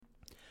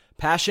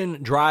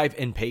Passion, drive,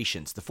 and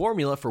patience. The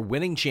formula for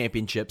winning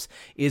championships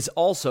is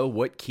also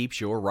what keeps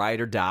your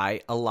ride or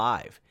die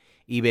alive.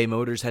 eBay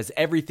Motors has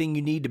everything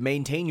you need to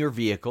maintain your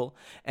vehicle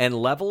and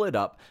level it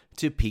up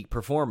to peak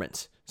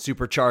performance.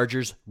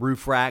 Superchargers,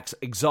 roof racks,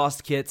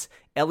 exhaust kits,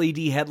 LED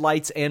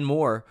headlights, and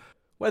more.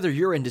 Whether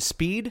you're into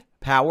speed,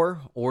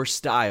 power, or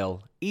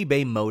style,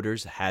 eBay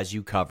Motors has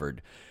you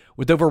covered.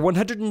 With over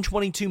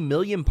 122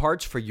 million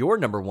parts for your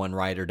number one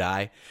ride or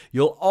die,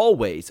 you'll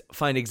always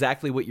find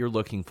exactly what you're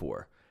looking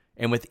for.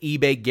 And with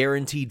eBay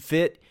Guaranteed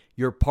Fit,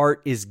 your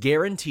part is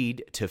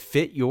guaranteed to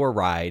fit your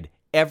ride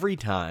every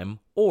time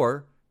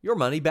or your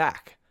money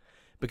back.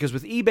 Because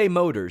with eBay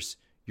Motors,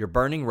 you're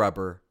burning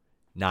rubber,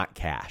 not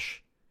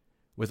cash.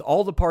 With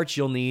all the parts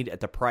you'll need at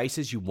the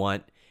prices you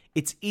want,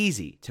 it's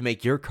easy to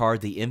make your car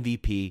the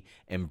MVP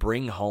and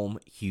bring home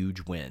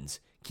huge wins.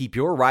 Keep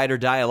your ride or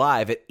die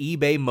alive at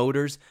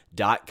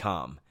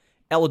ebaymotors.com.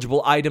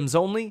 Eligible items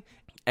only.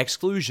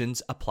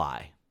 Exclusions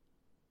apply.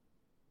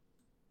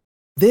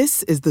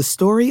 This is the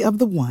story of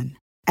the one.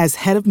 As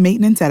head of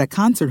maintenance at a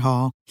concert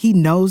hall, he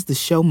knows the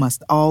show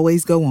must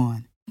always go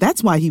on.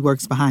 That's why he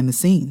works behind the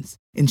scenes,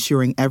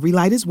 ensuring every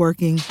light is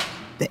working,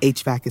 the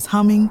HVAC is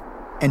humming,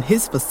 and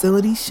his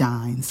facility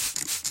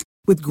shines.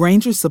 With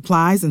Grainger's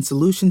supplies and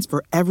solutions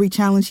for every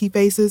challenge he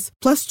faces,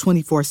 plus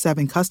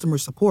 24/7 customer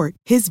support,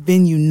 his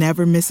venue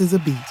never misses a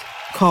beat.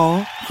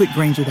 Call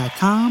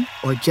quickgrainger.com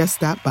or just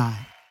stop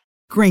by.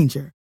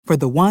 Grainger, for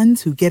the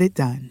ones who get it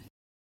done.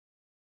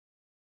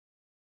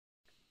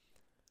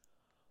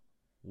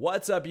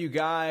 What's up, you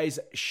guys?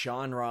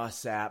 Sean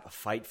Ross Sapp,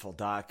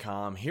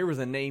 Fightful.com, here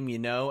with a name you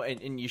know,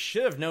 and you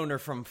should have known her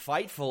from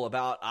Fightful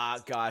about,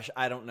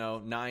 I don't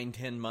know,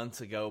 9-10 months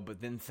ago,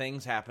 but then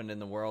things happened in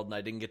the world, and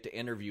I didn't get to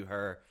interview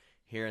her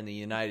here in the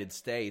United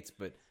States,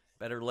 but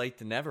better late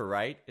than never,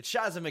 right? It's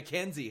Shaza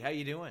McKenzie. How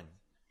you doing?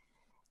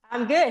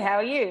 I'm good. How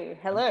are you?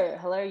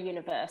 Hello,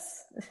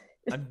 universe.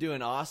 I'm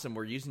doing awesome.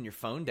 We're using your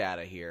phone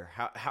data here.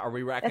 How are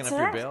we racking That's up all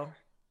your right. bill?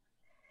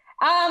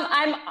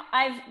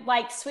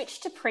 I've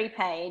switched to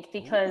prepaid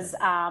because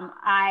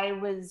I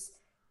was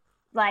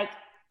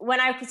when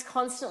I was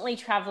constantly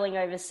traveling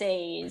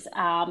overseas,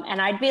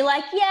 and I'd be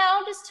like, yeah,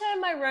 I'll just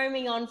turn my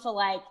roaming on for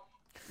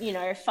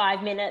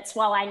 5 minutes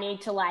while I need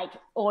to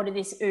order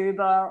this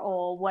Uber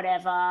or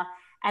whatever.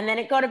 And then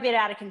it got a bit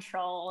out of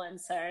control. And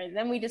so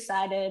then we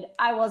decided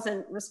I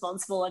wasn't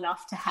responsible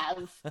enough to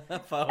have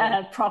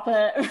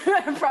proper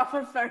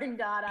phone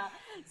data.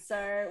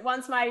 So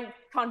once my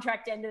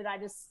contract ended, I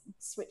just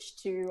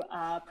switched to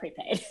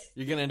prepaid.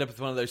 You're going to end up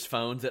with one of those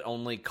phones that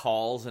only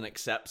calls and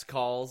accepts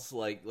calls,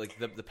 like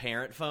the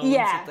parent phones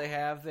that they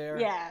have there.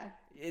 Yeah.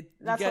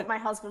 That's what my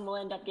husband will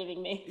end up giving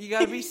me. You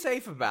got to be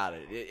safe about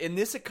it. In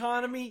this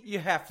economy, you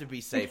have to be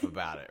safe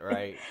about it,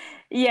 right?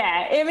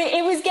 Yeah,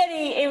 it was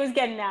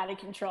getting out of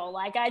control.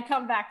 I'd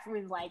come back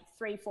with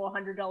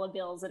 $300-$400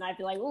 bills, and I'd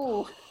be like,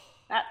 "Ooh,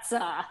 that's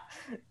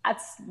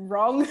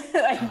wrong.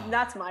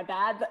 That's my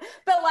bad."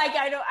 But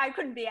I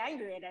couldn't be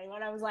angry at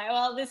anyone. I was like,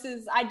 "Well,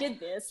 I did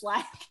this.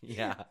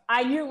 Yeah,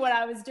 I knew what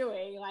I was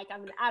doing.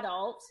 I'm an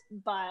adult,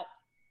 but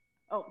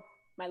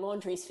my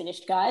laundry's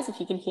finished, guys. If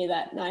you can hear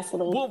that nice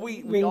little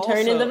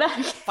ringtone in the back."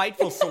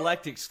 Fightful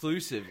Select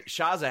exclusive.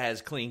 Shaza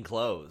has clean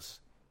clothes.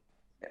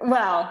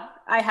 Well,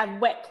 I have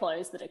wet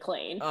clothes that are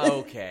clean.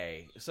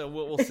 Okay, so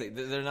we'll see.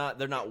 They're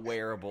not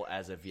wearable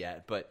as of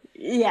yet, but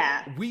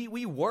yeah,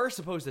 we were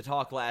supposed to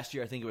talk last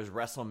year. I think it was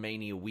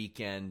WrestleMania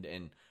weekend,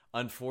 and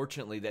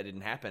unfortunately that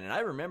didn't happen. And I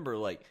remember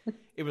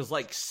it was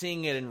like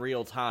seeing it in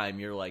real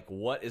time. You're like,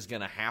 what is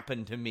going to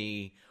happen to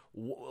me?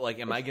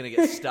 Am I going to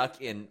get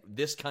stuck in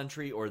this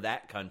country or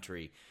that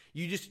country?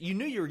 You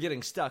knew you were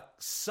getting stuck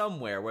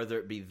somewhere, whether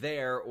it be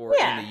there or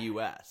in the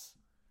U.S.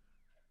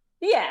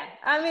 Yeah,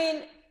 I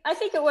mean, I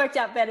think it worked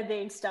out better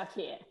being stuck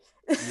here.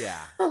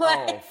 Yeah.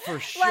 For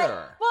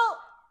sure.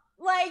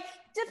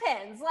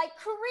 Depends.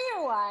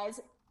 Career-wise,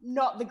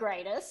 not the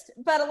greatest,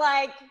 but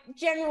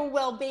general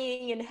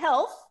well-being and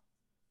health,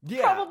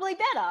 probably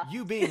better.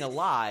 You being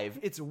alive,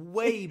 it's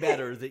way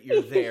better that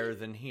you're there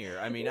than here.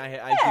 I mean,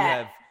 I do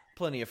have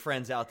plenty of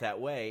friends out that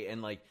way,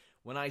 and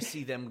when I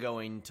see them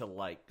going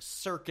to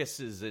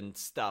circuses and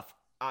stuff,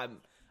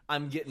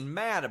 I'm getting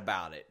mad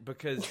about it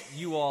because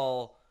you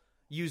all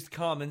used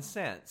common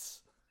sense.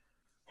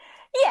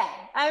 Yeah,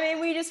 I mean,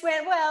 we just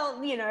went,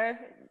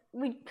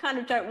 we kind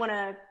of don't want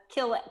to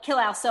kill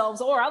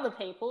ourselves or other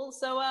people,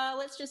 so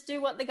let's just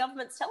do what the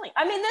government's telling.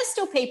 I mean, there's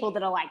still people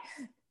that are like,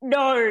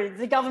 no,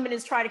 the government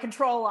is trying to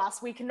control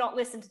us, we cannot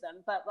listen to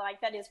them, but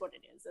that is what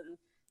it is, and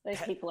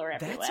those people are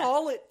everywhere. That's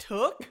all it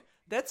took?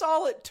 That's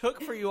all it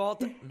took for you all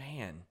to...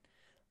 Man,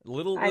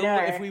 little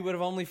if we would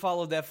have only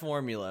followed that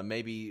formula,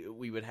 maybe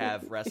we would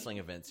have wrestling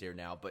events here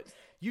now, but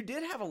you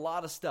did have a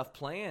lot of stuff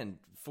planned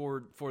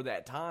for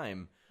that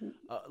time.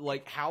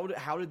 How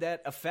did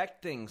that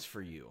affect things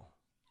for you?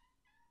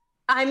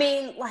 I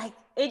mean,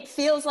 it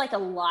feels like a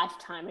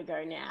lifetime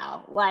ago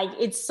now.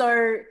 It's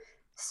so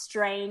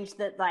strange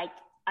that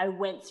I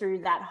went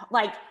through that.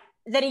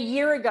 That a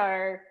year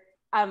ago,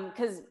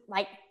 because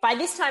by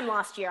this time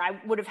last year,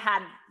 I would have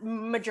had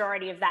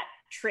majority of that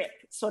trip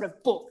sort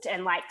of booked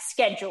and like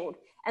scheduled.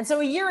 And so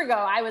a year ago,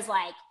 I was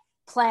like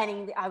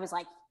planning, I was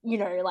like, you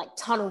know, like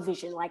tunnel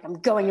vision, like I'm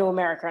going to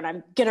America and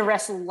I'm going to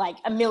wrestle like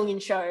a million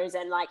shows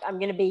and like I'm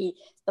going to be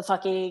the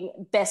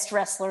fucking best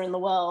wrestler in the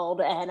world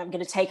and I'm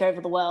going to take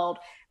over the world,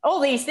 all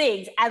these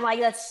things. And like,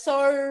 that's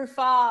so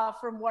far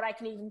from what I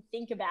can even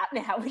think about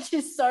now, which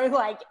is so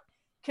like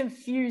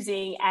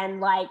confusing. And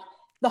like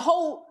the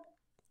whole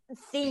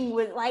thing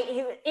was like,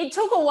 it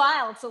took a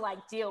while to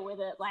like deal with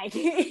it. Like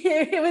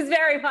it was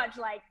very much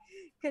like,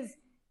 because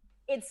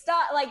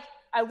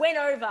I went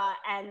over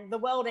and the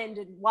world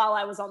ended while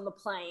I was on the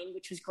plane,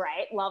 which was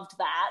great. Loved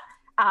that.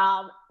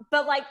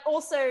 But like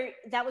also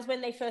that was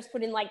when they first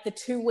put in like the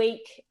 2-week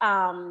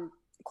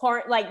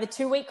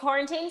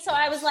quarantine. So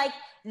I was like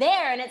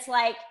there, and it's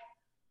like,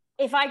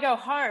 if I go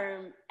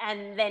home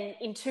and then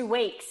in 2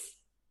 weeks,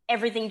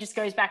 everything just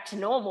goes back to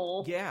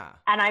normal. Yeah.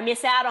 And I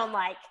miss out on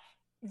like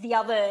the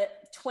other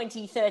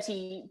 20,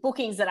 30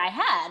 bookings that I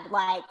had,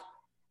 like,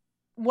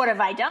 what have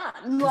I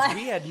done? Like,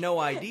 we had no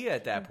idea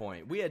at that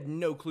point. We had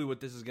no clue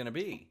what this is going to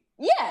be.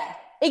 Yeah,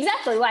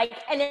 exactly. Like,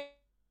 and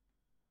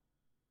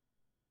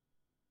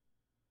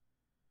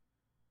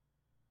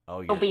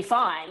it'll be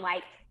fine.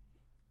 Like,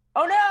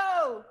 oh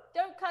no,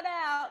 don't cut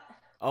out.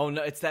 Oh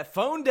no, it's that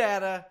phone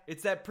data.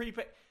 It's that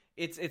prepaid.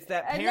 It's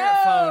that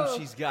parent phone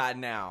she's got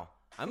now.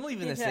 I'm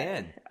leaving this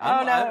in.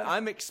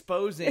 I'm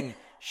exposing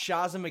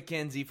Shaza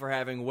McKenzie for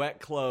having wet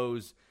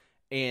clothes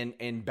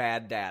and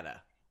bad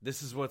data.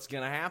 This is what's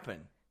going to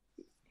happen.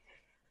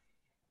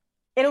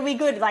 It'll be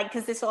good, like,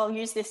 because I'll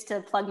use this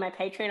to plug my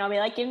Patreon. I'll be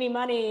like, give me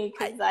money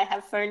because I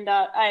have phone.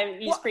 I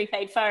use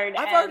prepaid phone.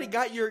 I've already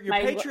got your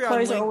Patreon link. My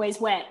clothes are always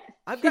wet.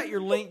 I've got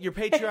your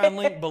Patreon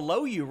link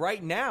below you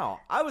right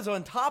now. I was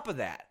on top of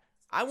that.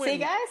 I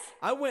went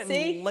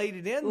and laid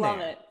it in Love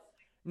there. It.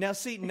 Now,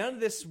 see, none of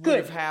this would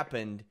have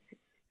happened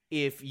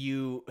if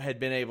you had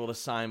been able to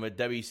sign with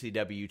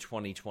WCW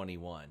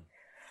 2021.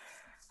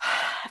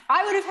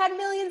 I would have had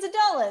millions of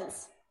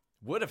dollars.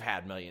 Would have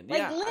had millions. Like,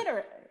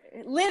 yeah.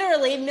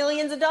 Literally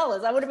millions of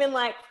dollars. I would have been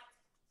like,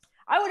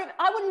 I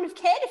wouldn't have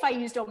cared if I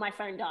used all my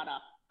phone data.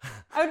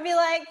 I would be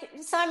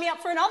like, sign me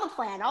up for another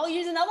plan. I'll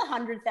use another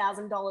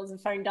 $100,000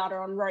 of phone data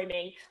on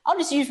roaming. I'll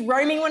just use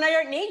roaming when I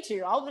don't need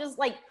to. I'll just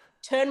like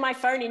turn my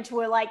phone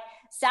into a like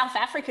South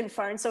African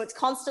phone so it's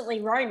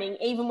constantly roaming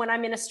even when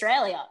I'm in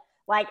Australia.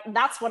 Like,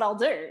 that's what I'll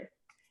do.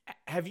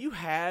 Have you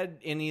had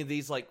any of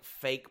these like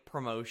fake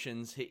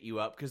promotions hit you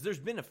up? Because there's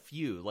been a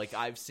few. Like,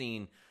 I've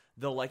seen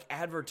they'll like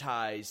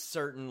advertise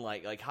certain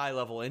like high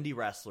level indie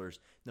wrestlers.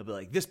 They'll be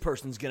like, this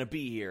person's gonna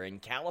be here in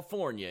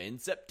California in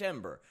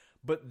September,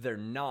 but they're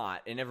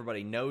not, and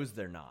everybody knows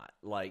they're not.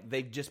 Like,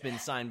 they've just been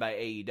signed by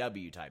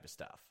AEW type of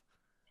stuff.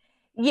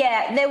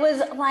 Yeah, there was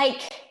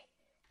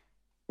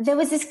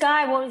this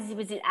guy.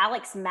 Was it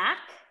Alex Mack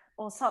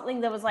or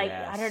something? That was like,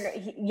 yes. I don't know.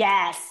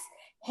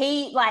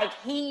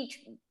 He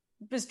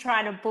was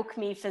trying to book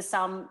me for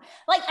some,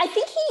 like, I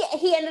think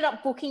he ended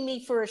up booking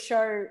me for a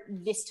show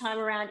this time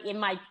around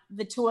in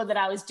the tour that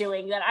I was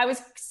doing that I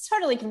was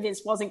totally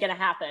convinced wasn't going to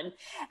happen,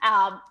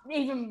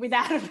 even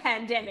without a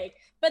pandemic.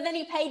 But then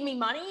he paid me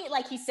money,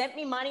 like he sent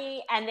me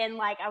money, and then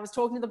like I was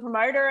talking to the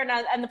promoter,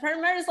 and the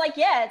promoter's like,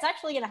 yeah, it's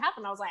actually going to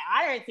happen. I was like,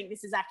 I don't think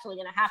this is actually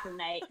going to happen,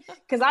 mate,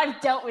 because I've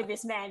dealt with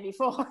this man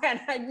before,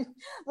 and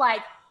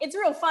it's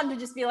real fun to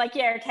just be like,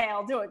 yeah, okay,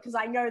 I'll do it, because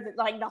I know that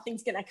like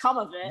nothing's going to come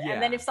of it, yeah.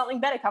 And then if something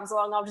better comes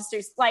along, I'll just do,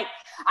 like,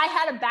 I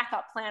had a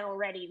backup plan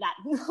already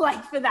that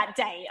like for that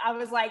day. I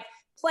was like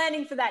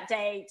planning for that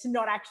day to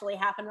not actually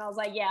happen, and I was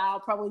like, yeah, I'll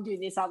probably do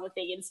this other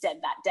thing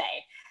instead that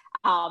day.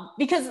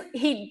 Because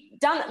he'd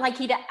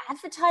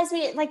advertised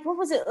me, like, what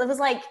was it? It was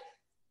like,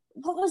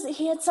 what was it?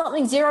 He had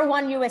something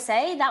 01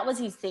 USA. That was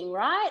his thing,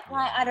 right?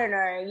 Like, I don't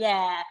know.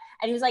 Yeah.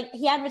 And he was like,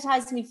 he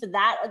advertised me for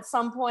that at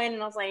some point,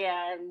 and I was like,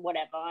 yeah,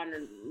 whatever.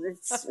 And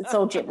it's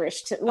all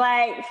gibberish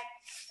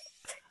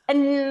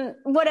and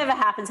whatever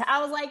happens.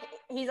 I was like,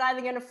 he's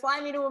either going to fly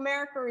me to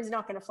America or he's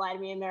not going to fly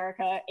me to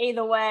America.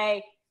 Either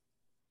way,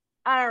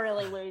 I don't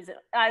really lose it.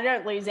 I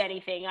don't lose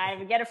anything. I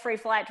either get a free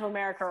flight to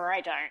America or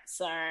I don't.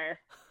 So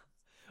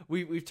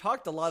we've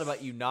talked a lot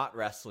about you not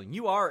wrestling.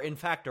 You are, in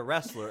fact, a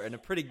wrestler, and a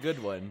pretty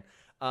good one.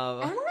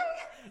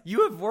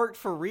 You have worked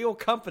for real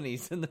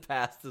companies in the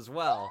past as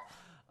well.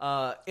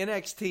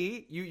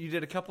 NXT, you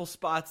did a couple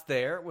spots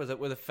there. Was it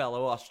with a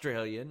fellow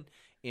Australian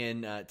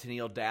in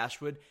Tennille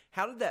Dashwood?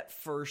 How did that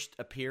first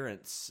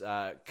appearance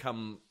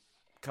come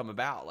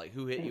about? Like,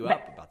 who hit you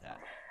up about that?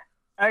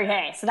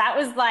 Okay, so that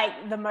was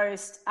like the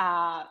most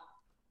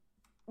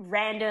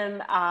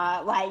random,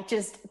 like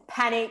just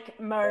panic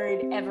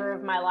mode ever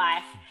of my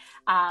life.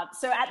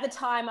 So at the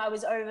time I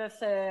was over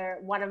for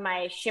one of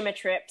my Shimmer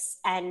trips,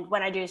 and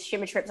when I do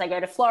Shimmer trips, I go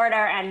to Florida,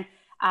 and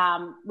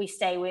we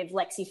stay with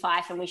Lexi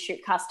Fife and we shoot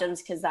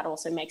customs because that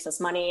also makes us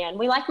money, and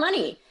we like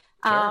money.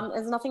 Sure.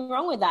 There's nothing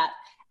wrong with that.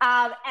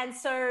 And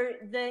so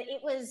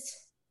it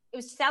was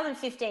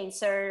 2015.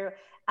 So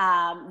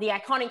the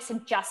Iconics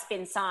had just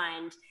been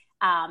signed.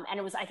 And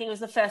I think it was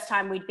the first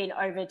time we'd been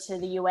over to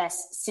the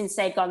US since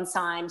they'd gone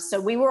signed. So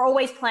we were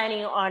always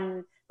planning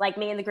on like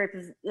me and the group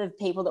of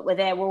people that were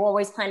there, we were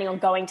always planning on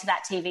going to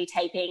that TV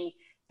taping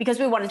because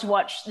we wanted to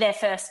watch their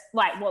first,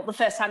 the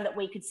first time that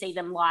we could see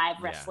them live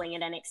wrestling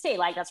at NXT.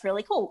 Like, that's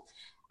really cool.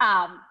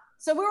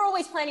 So we were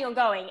always planning on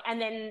going. And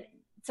then,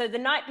 so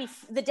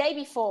the day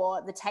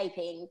before the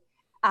taping,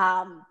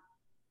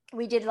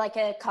 we did like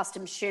a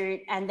custom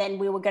shoot, and then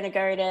we were going to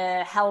go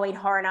to Halloween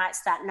Horror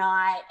Nights that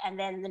night. And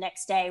then the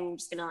next day we were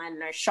just going to, I don't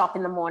know, shop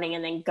in the morning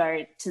and then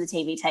go to the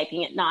TV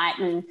taping at night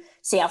and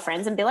see our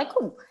friends and be like,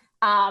 cool.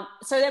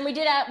 So then we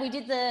did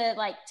the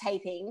like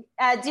taping,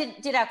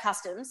 did our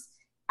customs.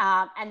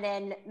 And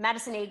then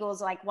Madison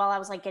Eagles, like, while I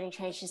was like getting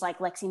changed, she's like,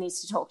 Lexi needs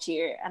to talk to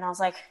you. And I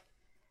was like,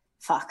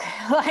 fuck,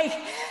 like,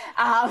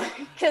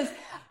 because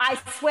I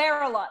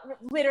swear a lot,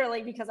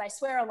 literally because I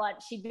swear a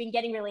lot. She'd been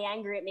getting really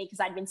angry at me because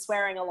I'd been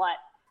swearing a lot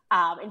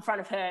in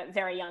front of her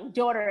very young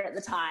daughter at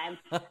the time.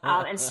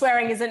 And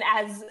swearing isn't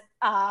as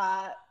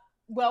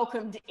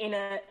welcomed in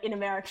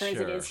America as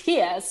it is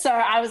here. So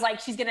I was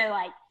like, she's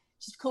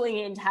calling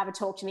in to have a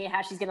talk to me,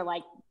 how she's going to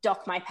like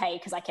dock my pay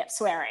because I kept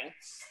swearing.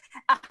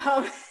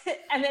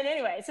 And then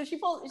anyway, so she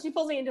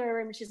pulls me into her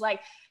room and she's like,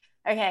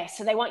 okay,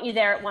 so they want you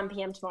there at 1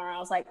 p.m. tomorrow. I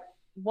was like,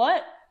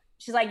 what?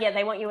 She's like, yeah,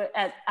 they want you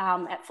at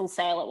Full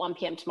Sail at 1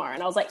 p.m. tomorrow.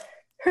 And I was like,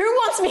 who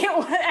wants me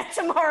at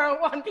tomorrow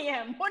at 1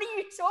 p.m.? What are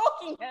you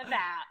talking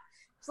about?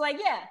 She's like,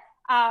 yeah,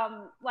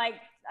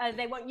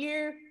 they want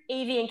you,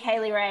 Evie and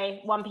Kaylee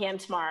Ray, 1 p.m.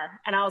 tomorrow.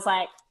 And I was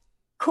like,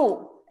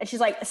 cool. And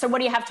she's like, so what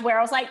do you have to wear?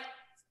 I was like,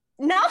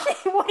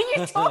 nothing. What are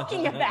you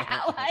talking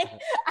about? Like,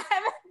 I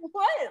haven't,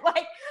 what?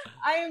 Like,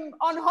 I'm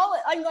on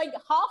holiday. I'm like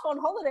half on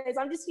holidays.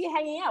 I'm just here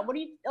hanging out. What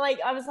do you, like,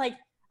 I was like,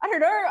 I don't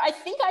know. I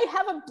think I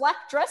have a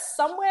black dress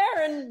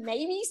somewhere and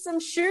maybe some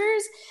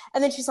shoes.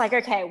 And then she's like,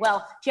 okay, well,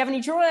 do you have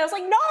any jewelry? I was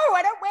like, no,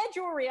 I don't wear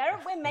jewelry. I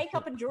don't wear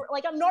makeup and jewelry.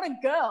 Like, I'm not a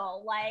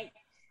girl. Like,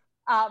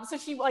 so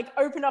she like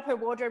opened up her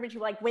wardrobe and she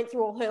like went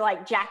through all her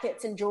like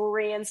jackets and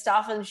jewelry and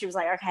stuff. And she was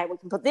like, okay, we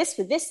can put this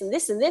with this and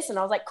this and this. And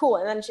I was like, cool.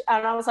 And then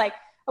and I was like,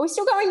 are we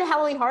still going to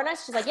Halloween Horror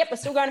Nights? She's like, yep, we're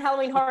still going to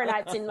Halloween Horror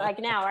Nights in like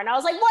an hour. And I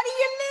was like, what do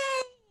you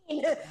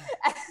mean?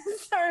 And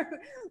so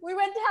we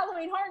went to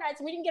Halloween Horror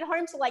Nights and we didn't get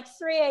home till like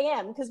 3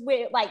 a.m. because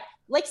we're like,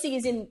 Lexi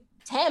is in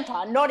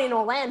Tampa, not in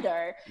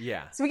Orlando.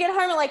 Yeah. So we get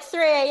home at like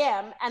 3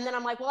 a.m. and then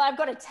I'm like, well, I've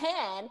got a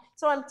tan.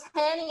 So I'm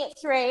tanning at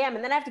 3 a.m.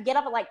 and then I have to get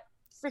up at like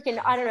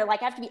freaking, I don't know,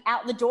 like I have to be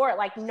out the door at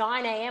like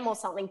 9 a.m. or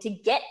something to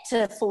get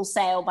to Full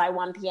Sail by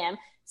 1 p.m.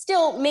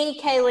 Still, me,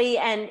 Kaylee,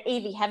 and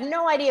Evie have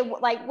no idea,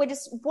 like, what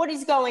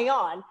is going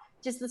on?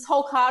 Just this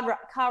whole car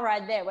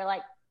ride there. We're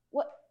like,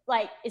 what,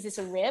 like, is this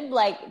a rib?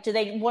 Like, do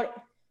you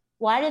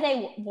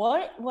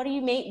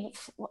mean?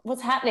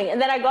 What's happening?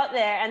 And then I got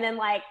there and then,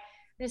 like,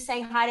 just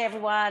saying hi to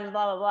everyone,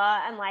 blah, blah,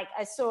 blah. And, like,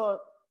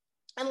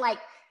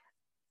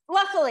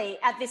 luckily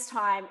at this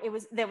time,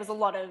 there was a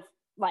lot of,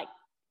 like,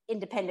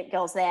 independent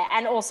girls there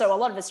and also a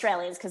lot of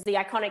Australians because the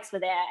Iconics were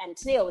there and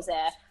Tennille was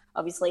there,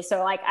 obviously.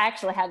 So, like, I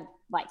actually had,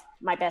 like,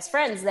 my best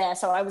friends there.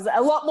 So I was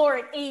a lot more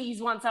at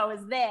ease once I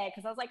was there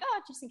because I was like,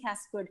 oh, just in case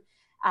I could.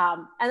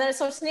 And then I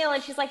saw Tennille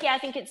and she's like, yeah, I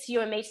think it's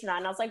you and me tonight.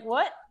 And I was like,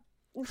 what?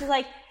 And she's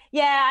like,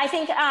 yeah, I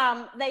think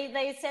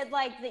they said,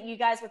 like, that you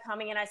guys were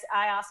coming and I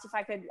asked if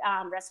I could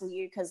wrestle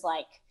you because,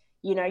 like,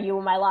 you know, you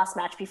were my last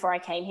match before I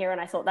came here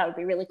and I thought that would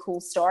be a really cool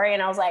story.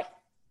 And I was like,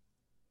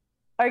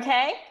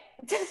 okay,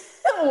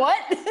 what?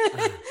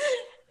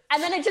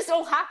 And then it just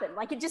all happened.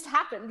 Like, it just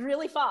happened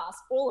really fast,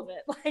 all of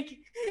it. Like,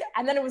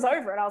 and then it was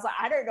over. And I was like,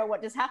 I don't know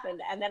what just happened.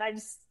 And then I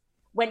just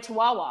went to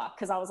Wawa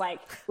because I was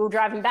like, we were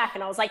driving back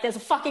and I was like, there's a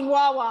fucking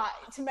Wawa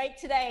to make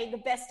today the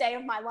best day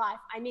of my life.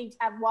 I need to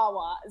have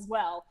Wawa as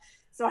well.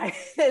 So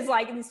there's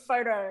like this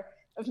photo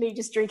of me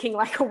just drinking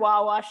like a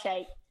Wawa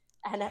shake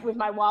and with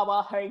my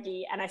Wawa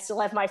hoagie, and I still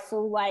have my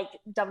full like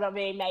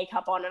WWE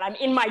makeup on and I'm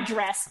in my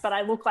dress, but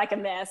I look like a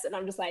mess. And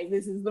I'm just like,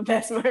 this is the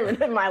best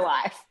moment of my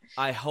life.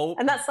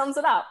 And that sums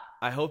it up.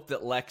 I hope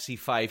that Lexi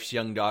Fife's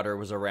young daughter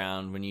was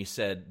around when you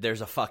said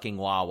there's a fucking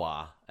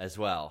Wawa as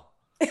well.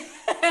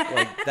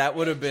 Like, that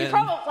would have been... She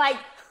probably, like,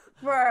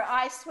 bro,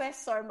 I swear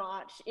so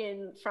much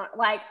in front...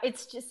 Like,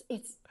 it's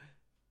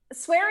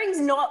swearing's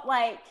not,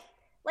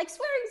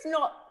 swearing's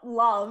not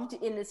loved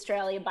in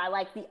Australia by,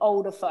 like, the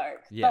older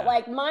folk. Yeah. But,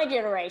 like, my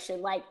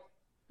generation, like,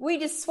 we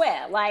just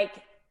swear. Like,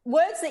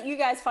 words that you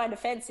guys find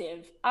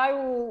offensive, I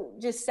will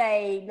just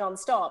say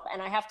nonstop,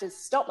 and I have to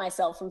stop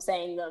myself from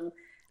saying them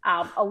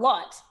a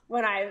lot.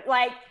 When I,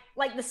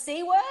 like the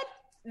C word,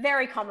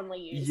 very commonly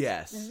used.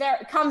 Yes.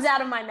 It comes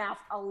out of my mouth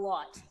a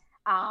lot.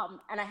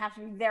 And I have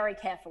to be very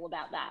careful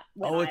about that.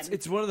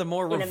 It's one of the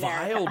more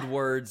reviled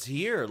words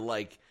here.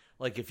 Like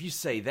if you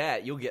say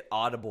that, you'll get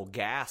audible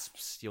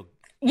gasps.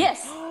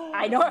 Yes,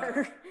 I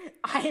know.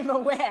 I am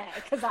aware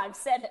because I've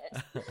said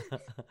it.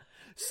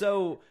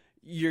 So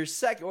your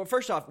second, well,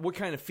 first off, what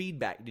kind of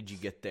feedback did you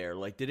get there?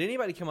 Like, did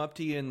anybody come up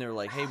to you and they're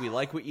like, hey, we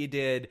like what you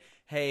did.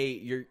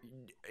 Hey,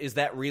 is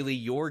that really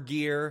your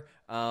gear?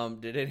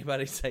 Did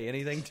anybody say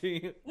anything to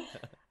you?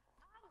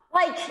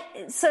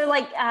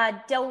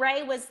 Del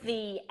Rey was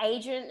the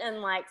agent,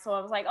 and like, so I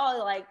was like,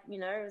 oh, like, you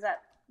know, is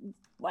that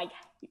like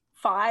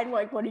fine.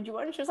 Like, what did you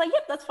want? And she was like,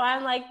 yep, that's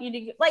fine. Like, you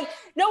did, like,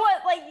 no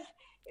what, like,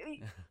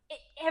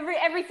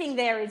 everything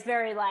there is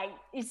very like,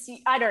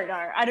 I don't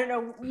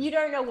know. You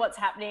don't know what's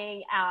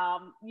happening.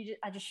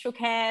 I just shook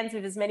hands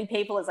with as many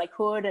people as I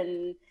could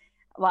and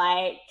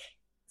like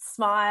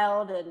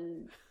smiled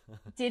and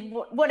did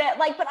what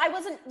like, but I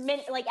wasn't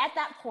meant, like, at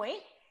that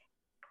point,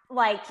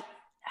 like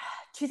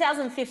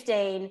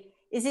 2015,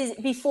 this is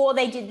before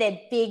they did their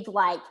big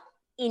like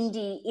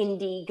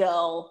indie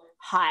girl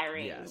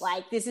hiring. Yes.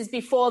 Like, this is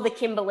before the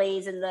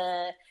Kimberleys and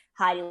the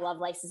Heidi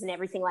Lovelaces and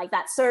everything like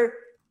that. So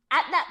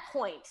at that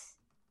point,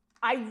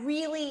 I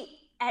really,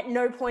 at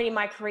no point in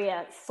my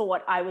career,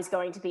 thought I was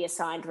going to be a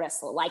signed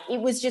wrestler. Like, it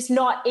was just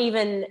not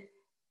even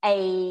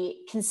a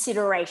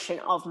consideration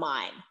of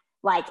mine.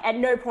 Like, at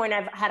no point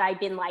had I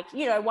been like,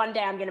 you know, one day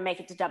I'm going to make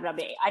it to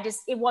WWE.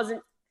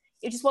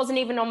 It just wasn't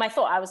even on my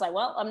thought. I was like,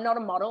 well, I'm not a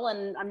model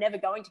and I'm never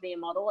going to be a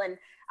model. And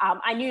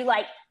I knew,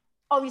 like,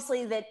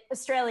 obviously that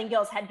Australian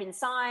girls had been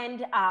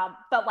signed,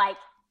 but like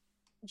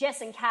Jess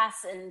and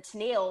Cass and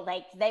Tenille,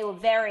 like, they were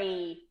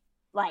very,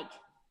 like,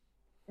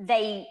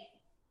 they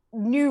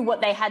knew what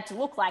they had to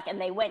look like,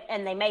 and they went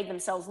and they made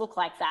themselves look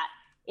like that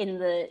in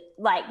the,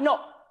 like,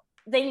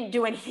 they didn't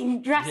do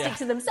anything drastic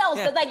to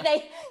themselves, but like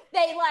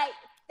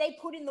they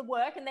put in the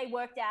work and they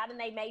worked out and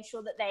they made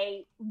sure that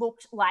they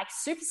looked like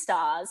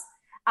superstars.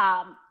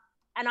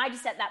 And I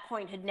just, at that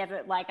point, had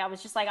never, like, I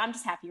was just like, I'm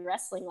just happy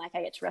wrestling. Like,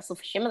 I get to wrestle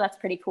for Shimmer. That's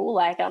pretty cool.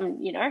 Like,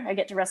 you know, I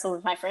get to wrestle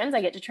with my friends.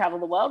 I get to travel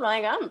the world.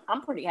 Like,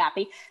 I'm pretty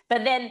happy.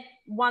 But then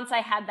once I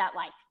had that,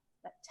 like,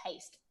 that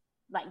taste,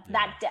 like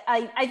that,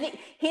 I think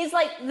here's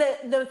like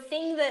the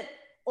thing that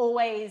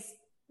always,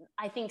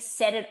 I think,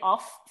 set it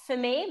off for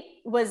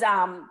me was,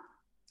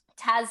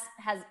 Taz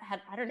had,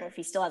 I don't know if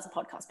he still has a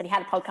podcast, but he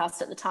had a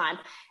podcast at the time,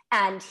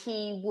 and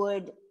he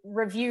would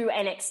review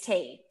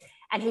NXT,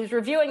 and he was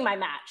reviewing my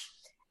match.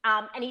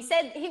 And he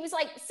said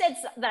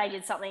that I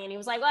did something, and he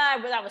was like,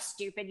 well, that was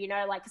stupid, you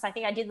know, like, because I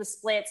think I did the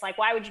splits. Like,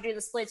 why would you do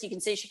the splits? You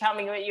can see she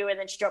coming at you and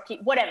then she drop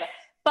kick, whatever.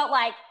 But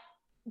like,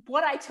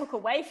 what I took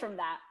away from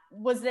that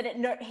was that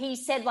he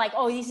said, like,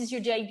 oh, this is your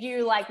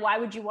debut. Like, why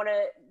would you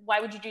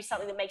do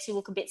something that makes you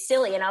look a bit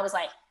silly? And I was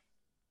like,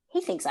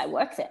 he thinks I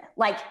work there.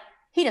 Like,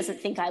 he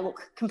doesn't think I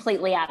look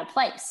completely out of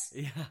place.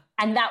 Yeah.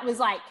 And I was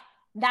like,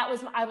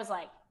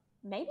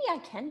 maybe I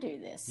can do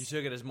this. You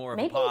took it as more of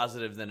a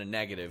positive than a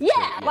negative.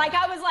 Yeah. Like,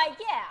 I was like,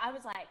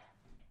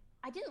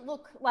 I didn't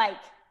look like,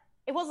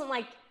 it wasn't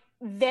like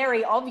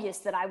very obvious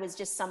that I was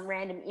just some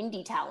random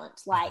indie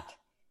talent. Like,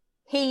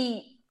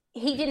 he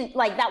didn't,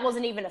 like, that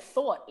wasn't even a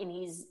thought in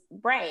his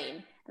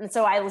brain. And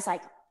so I was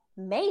like,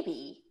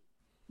 maybe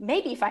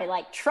if I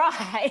like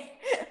try,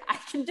 I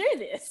can do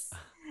this.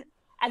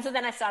 And so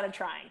then I started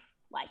trying,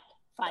 like,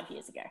 5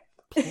 years ago.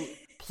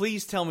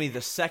 Please tell me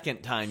the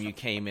second time you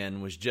came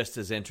in was just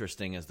as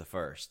interesting as the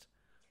first.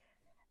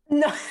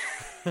 No.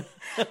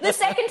 The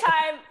second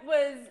time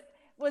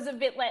was a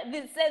bit less.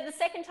 The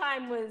second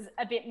time was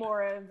a bit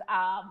more of,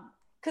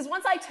 because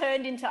once I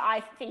turned into,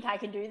 I think I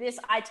can do this,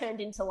 I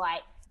turned into,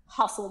 like,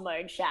 hustle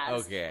mode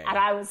Shaz. Okay. And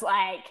I was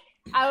like,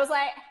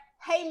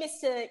 hey,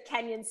 Mr.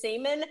 Canyon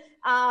Seaman,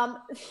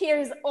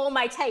 here's all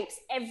my tapes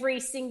every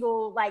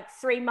single, like,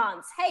 3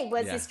 months. Hey,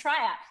 where's this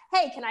tryout?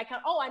 Hey, can I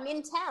come? Oh, I'm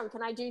in town.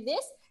 Can I do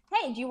this?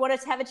 Hey, do you want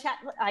us to have a chat?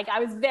 Like, I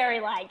was very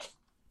like,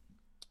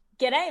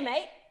 g'day,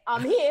 mate.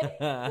 I'm here.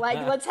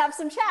 Like, let's have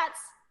some chats.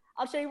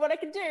 I'll show you what I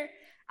can do.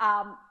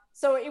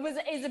 So it was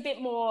a bit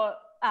more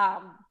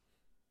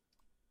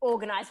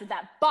organized with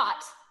that.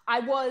 But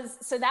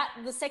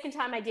the second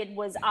time I did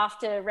was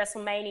after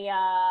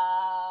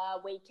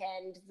WrestleMania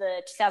weekend,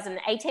 the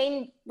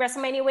 2018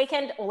 WrestleMania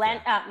weekend,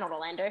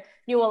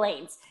 New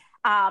Orleans.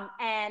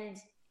 And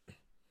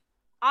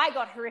I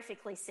got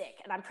horrifically sick,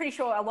 and I'm pretty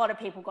sure a lot of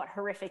people got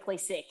horrifically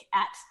sick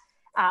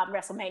at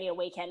WrestleMania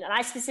weekend. And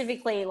I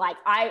specifically,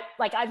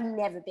 I've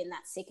never been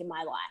that sick in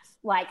my life.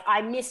 Like,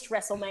 I missed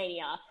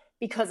WrestleMania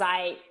because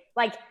I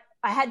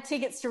had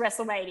tickets to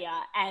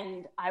WrestleMania,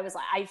 and I was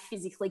like, I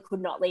physically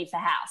could not leave the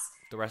house.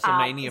 The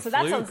WrestleMania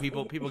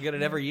flu, people get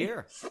it every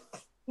year.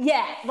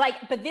 Yeah,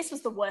 but this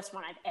was the worst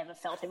one I've ever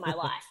felt in my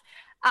life.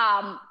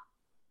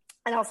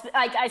 And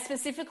I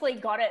specifically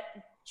got it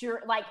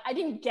I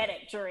didn't get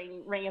it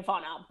during Ring of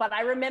Honor, but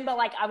I remember,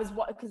 like,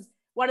 because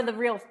one of the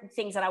real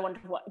things that I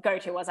wanted to go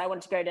to was I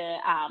wanted to go to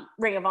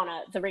Ring of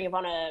Honor, what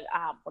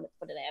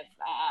do they have?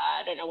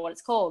 I don't know what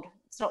it's called.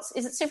 It's not,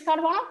 is it Supercard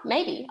of Honor?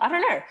 Maybe. I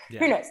don't know. Yeah.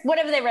 Who knows?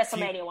 Whatever their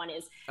WrestleMania one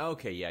is.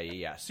 Okay,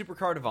 yeah.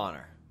 Supercard of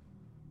Honor.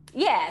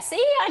 Yeah,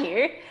 see, I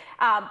knew.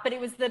 But it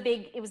was the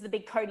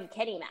big Cody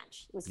Kenny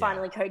match. It was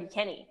finally Cody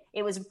Kenny.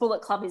 It was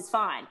Bullet Club is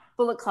fine.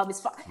 Bullet Club is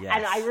fine. Yes.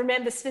 And I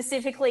remember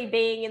specifically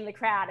being in the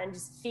crowd and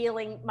just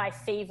feeling my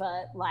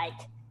fever, like,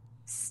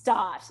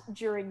 start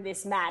during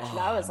this match. And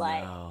I was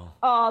like,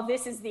 oh,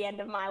 this is the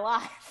end of my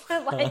life.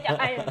 Like,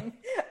 I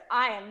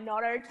am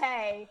not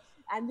okay.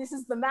 And this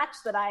is the match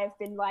that I have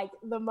been, like,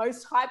 the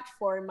most hyped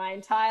for in my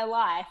entire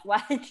life.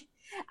 Like,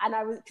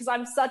 and because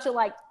I'm such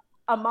a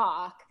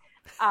mark.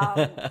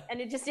 And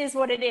it just is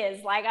what it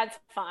is. Like, that's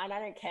fine. I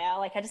don't care.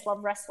 Like, I just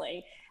love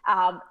wrestling.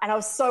 And I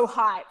was so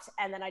hyped.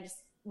 And then I just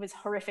was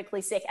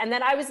horrifically sick. And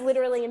then I was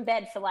literally in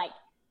bed for like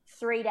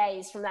 3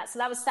 days from that. So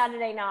that was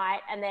Saturday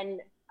night. And then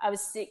I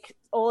was sick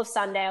all of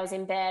Sunday. I was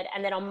in bed.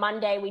 And then on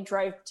Monday, we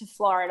drove to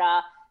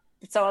Florida.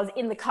 So I was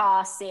in the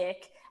car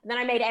sick. And then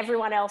I made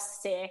everyone else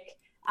sick.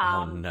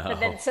 Oh, no. But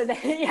then,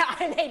 yeah,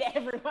 I made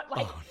everyone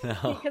like,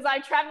 because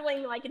I'm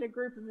traveling like in a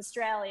group of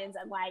Australians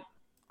and like,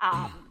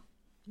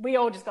 we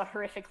all just got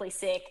horrifically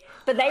sick,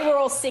 but they were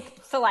all sick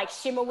for like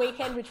Shimmer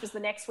weekend, which was the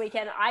next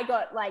weekend. I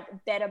got like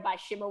better by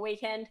Shimmer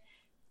weekend,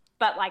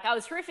 but like I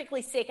was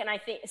horrifically sick. And I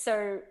think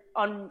so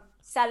on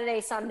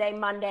Saturday, Sunday,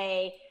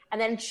 Monday,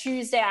 and then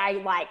Tuesday,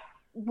 I like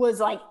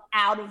was like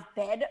out of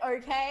bed.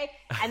 Okay.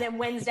 And then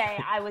Wednesday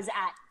I was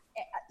at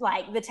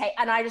like the tape,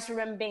 and I just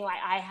remember being like,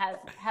 I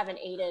haven't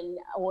eaten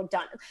or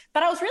done,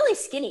 but I was really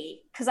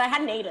skinny because I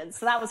hadn't eaten.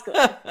 So that was good.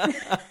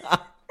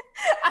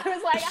 I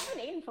was like, I haven't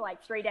eaten for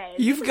like 3 days.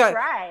 You've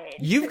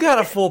got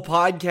a full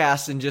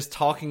podcast and just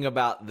talking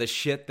about the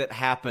shit that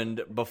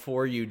happened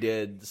before you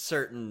did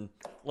certain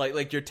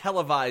like your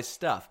televised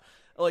stuff.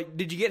 Like,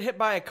 did you get hit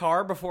by a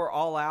car before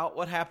All Out?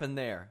 What happened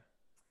there?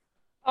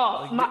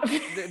 Oh,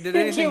 did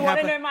anything do you want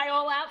happen? to know my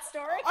All Out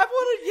story? I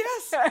want to.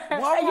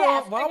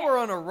 Yes. While we're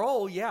on a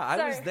roll, yeah,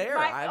 I was there.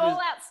 My All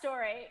Out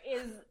story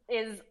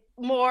is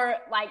more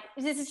like,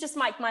 this is just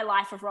like my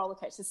life of roller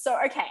coasters. So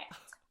okay.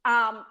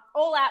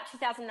 All Out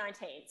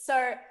 2019.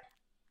 So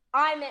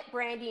I met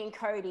Brandy and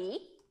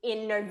Cody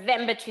in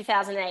November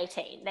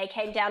 2018. They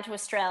came down to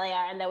Australia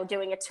and they were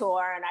doing a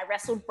tour, and I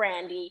wrestled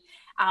Brandy.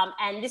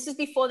 And this was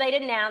before they'd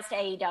announced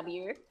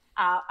AEW.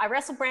 I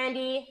wrestled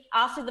Brandy.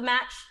 After the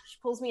match, she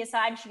pulls me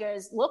aside and she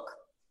goes, "Look,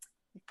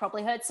 you've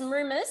probably heard some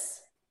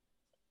rumors.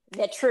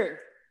 They're true."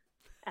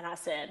 And I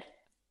said,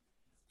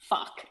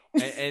 "Fuck."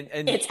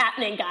 And it's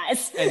happening,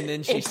 guys. And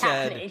then she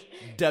said, happening.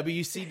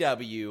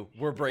 WCW,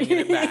 we're bringing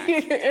it back.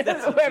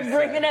 We're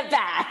bringing it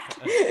back.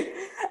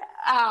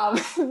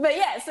 But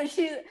yeah, so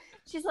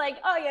she's like,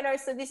 "Oh,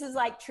 so this is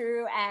like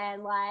true.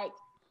 And like,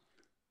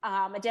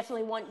 I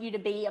definitely want you to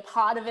be a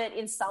part of it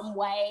in some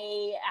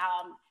way."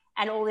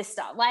 And all this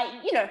stuff. Like,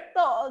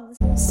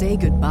 Say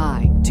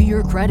goodbye to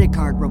your credit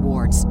card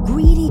rewards.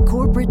 Greedy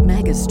corporate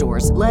mega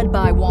stores, led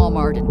by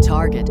Walmart and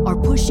Target, are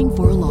pushing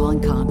for a law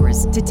in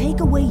Congress to take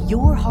away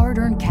your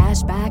hard-earned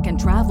cash back and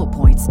travel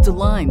points to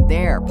line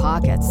their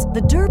pockets.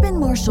 The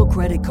Durbin-Marshall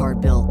credit card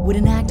bill would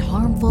enact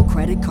harmful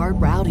credit card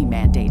routing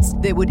mandates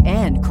that would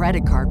end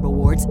credit card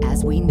rewards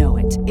as we know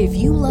it. If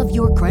you love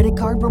your credit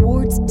card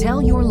rewards,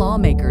 tell your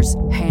lawmakers,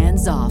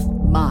 hands off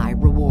my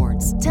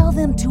rewards. Tell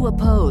them to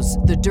oppose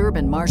the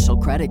Durbin-Marshall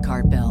credit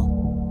card bill.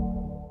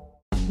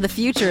 The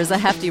future is a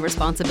hefty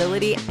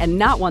responsibility and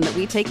not one that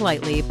we take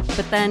lightly.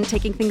 But then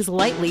taking things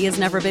lightly has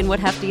never been what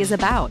Hefty is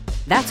about.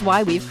 That's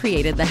why we've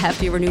created the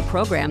Hefty Renew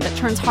program that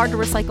turns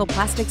hard-to-recycle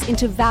plastics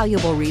into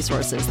valuable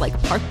resources like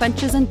park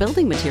benches and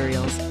building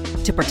materials.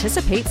 To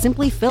participate,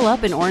 simply fill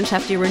up an orange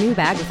Hefty Renew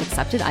bag with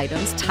accepted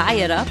items, tie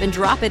it up, and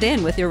drop it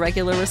in with your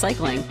regular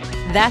recycling.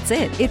 That's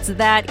it. It's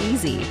that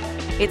easy.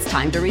 It's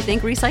time to rethink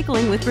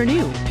recycling with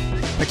Renew.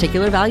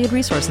 Particular valued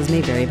resources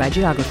may vary by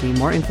geography.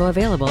 More info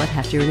available at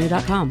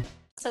heftyrenew.com.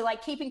 So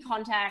like keep in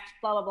contact,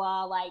 blah, blah,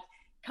 blah, like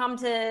come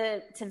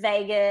to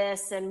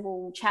Vegas and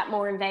we'll chat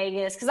more in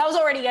Vegas. Cause I was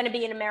already going to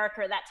be in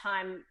America at that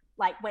time,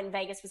 like when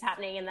Vegas was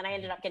happening. And then I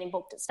ended up getting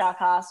booked at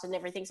StarCast and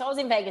everything. So I was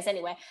in Vegas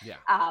anyway. Yeah.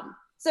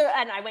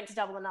 And I went to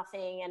Double or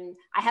Nothing, and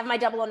I have my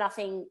Double or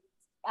Nothing.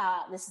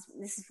 This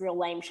is real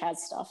lame Chaz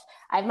stuff.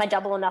 I have my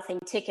Double or Nothing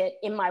ticket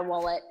in my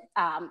wallet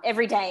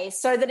every day,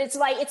 so that it's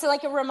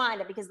like a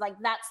reminder, because like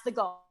that's the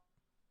goal.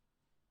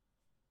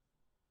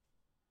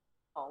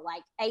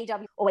 Like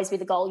AEW always be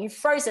the goal. You've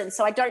frozen,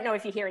 so I don't know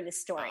if you're hearing this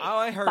story. Oh,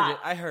 I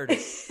heard it.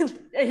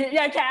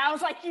 Okay, I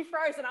was like, you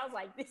froze, and I was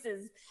like, this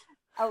is.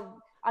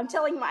 I'm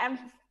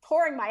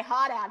pouring my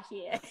heart out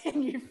here,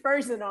 and you've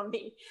frozen on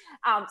me.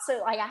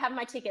 So like I have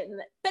my ticket,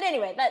 but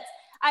anyway,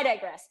 I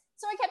digress.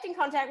 So I kept in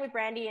contact with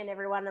Brandy and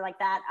everyone like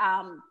that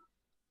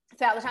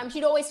throughout the time.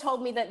 She'd always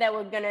told me that they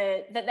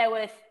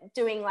were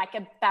doing like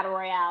a battle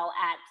royale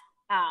at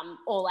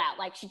All Out.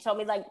 Like she told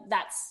me like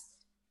that's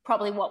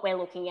probably what we're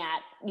looking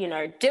at,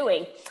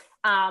 doing.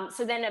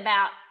 So then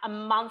about a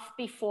month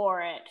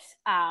before it,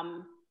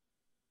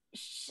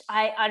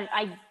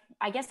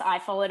 I guess I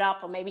followed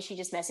up, or maybe she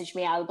just messaged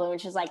me out of the blue, and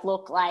she's like,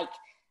 "Look, like,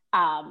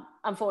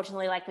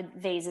 unfortunately, like with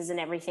visas and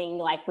everything,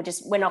 like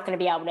we're not going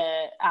to be able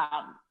to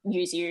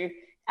use you,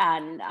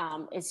 and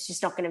it's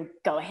just not going to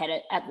go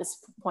ahead at this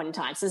point in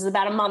time." So this is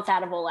about a month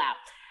out of All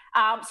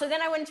Out. So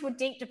then I went into a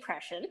deep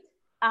depression.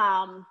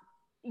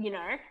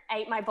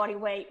 Ate my body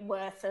weight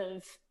worth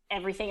of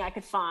everything I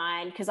could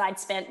find, because I'd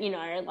spent,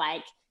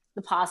 like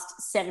the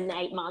past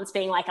 7-8 months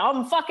being like,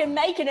 I'm fucking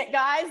making it,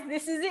 guys.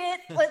 This is it.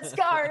 Let's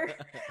go.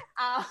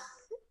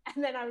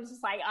 And then I was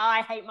just like,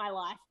 I hate my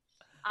life.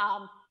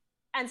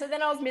 And so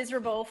then I was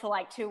miserable for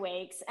like 2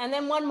 weeks. And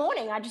then one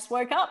morning I just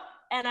woke up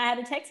and I had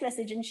a text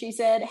message, and she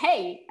said,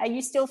 "Hey, are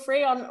you still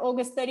free on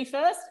August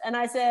 31st? And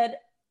I said,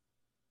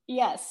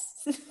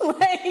 Yes.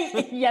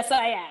 Like, yes,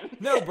 I am.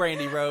 No,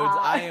 Brandy Rhodes.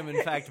 I am,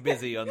 in fact,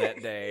 busy on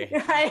that day.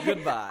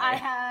 Goodbye.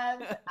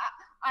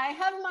 I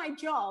have my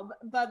job,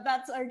 but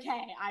that's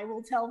okay. I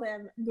will tell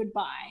them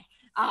goodbye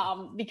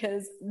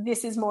because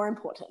this is more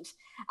important.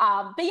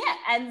 But yeah,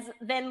 and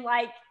then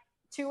like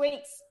 2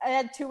 weeks, I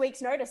had 2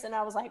 weeks notice, and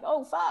I was like,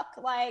 oh, fuck.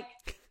 Like,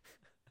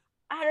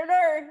 I don't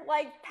know,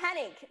 like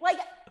panic. Like,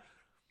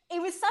 it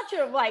was such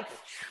a like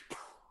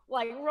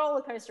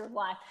roller coaster of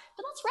life.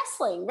 But that's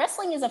wrestling.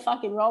 Wrestling is a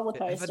fucking roller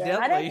coaster.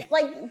 I don't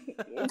like.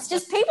 It's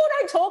just people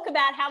don't talk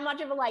about how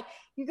much of a like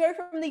you go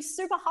from these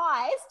super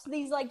highs to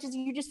these like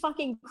you just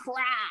fucking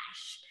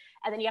crash,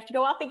 and then you have to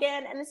go up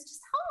again, and it's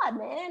just hard,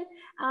 man.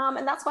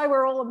 And that's why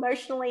we're all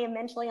emotionally and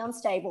mentally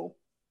unstable.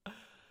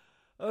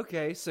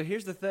 Okay, so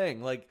here's the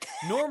thing. Like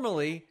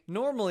normally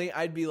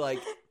I'd be like,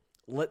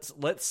 let's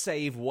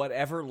save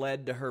whatever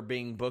led to her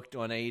being booked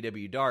on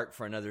AEW Dark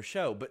for another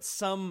show. But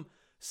some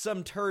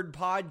turd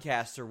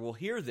podcaster will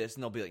hear this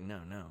and they'll be like,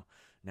 no,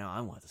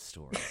 I want the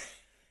story.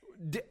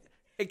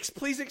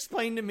 Please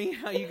explain to me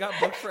how you got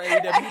booked for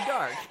AEW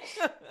Dark.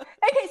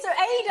 Okay, so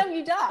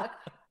AEW Dark,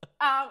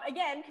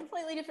 again,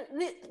 completely different.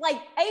 Like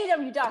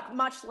AEW Dark,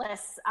 much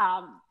less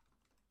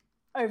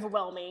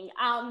overwhelming.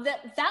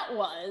 That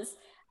was,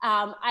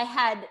 I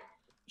had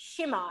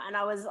Shimmer, and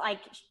I was like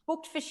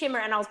booked for Shimmer,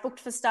 and I was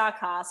booked for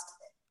StarCast.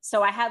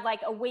 So I had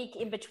like a week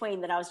in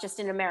between that I was just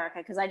in America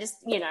because I just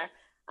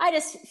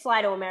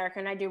fly to America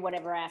and I do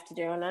whatever I have to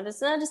do, and I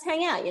just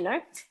hang out,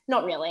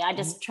 Not really. I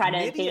just try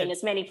to be in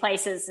as many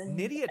places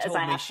Nydia as told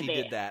I me have she to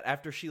be. did that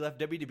after she left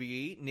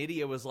WWE.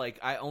 Nydia was like,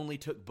 I only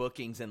took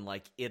bookings in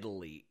like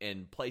Italy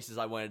and places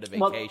I wanted to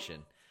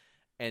vacation,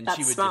 and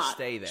she would smart. just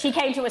stay there. She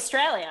came to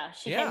Australia.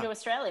 She came to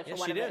Australia for yes,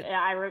 one of it.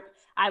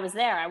 I was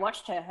there. I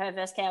watched her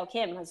versus Gail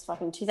Kim. It was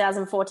fucking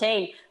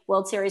 2014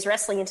 World Series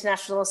Wrestling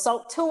International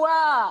Assault Tour.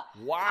 Wow.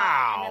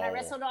 And then I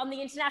wrestled on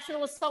the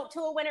International Assault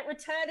Tour when it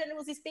returned, and it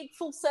was this big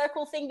full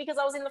circle thing because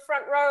I was in the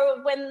front row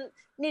of when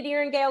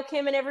Nydia and Gail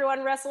Kim and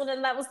everyone wrestled,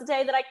 and that was the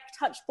day that I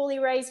touched Bully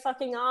Ray's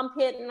fucking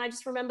armpit, and I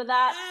just remember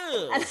that.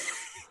 And,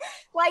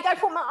 like, I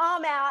put my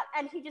arm out,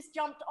 and he just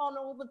jumped on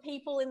all the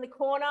people in the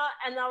corner,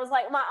 and I was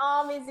like, my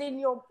arm is in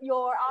your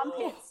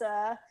armpit,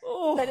 sir.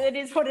 But it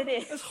is what it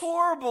is. That's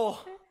horrible.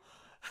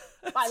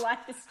 My life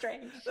is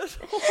strange. That's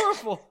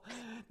horrible.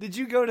 Did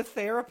you go to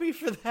therapy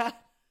for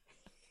that?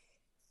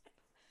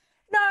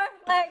 No,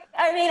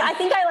 I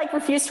think I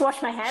refused to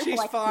wash my hands She's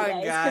for like fine, 2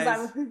 days.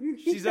 guys.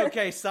 She's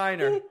okay. Sign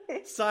her.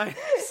 Sign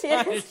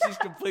her. She's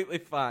completely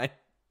fine.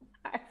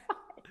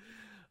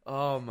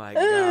 Oh my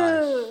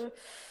gosh.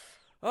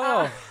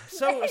 Oh,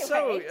 so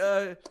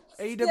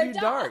AEW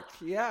Dark.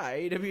 Yeah,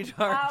 AEW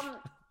Dark.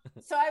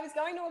 So I was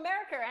going to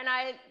America, and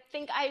I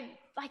think I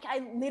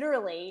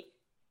literally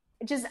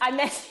I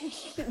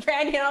messaged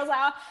Brandy, and I was like,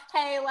 oh,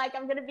 hey, like,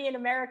 I'm going to be in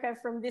America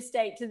from this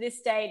date to this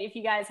date. If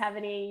you guys have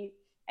any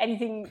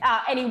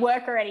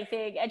work or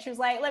anything. And she was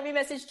like, let me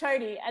message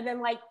Tony. And then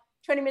like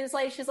 20 minutes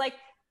later, she's like,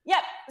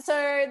 yep,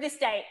 so this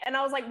date. And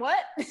I was like, what?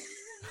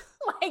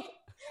 Like,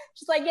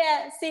 she's like,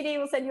 yeah, CD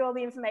will send you all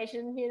the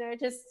information,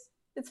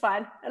 it's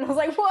fine. And I was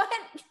like, what?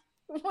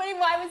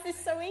 Why was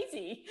this so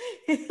easy?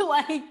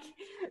 Like,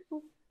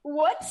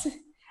 what?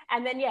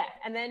 And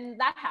then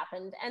that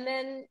happened. And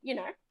then,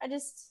 I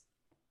just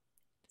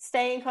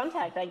stay in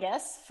contact, I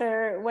guess,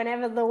 for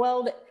whenever the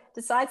world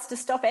decides to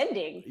stop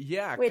ending.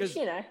 Yeah. Which,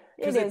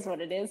 it is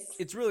what it is.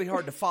 It's really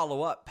hard to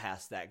follow up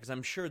past that, because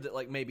I'm sure that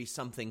like maybe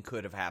something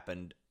could have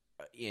happened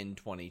in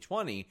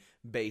 2020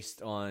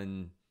 based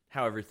on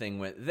how everything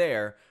went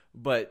there,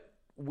 but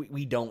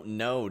we don't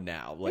know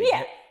now. Like,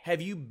 yeah.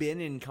 Have you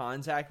been in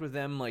contact with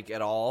them like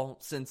at all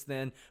since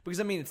then? Because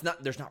I mean,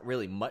 there's not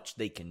really much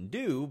they can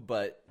do,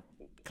 but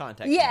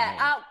contact.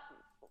 Yeah,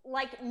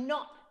 like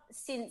not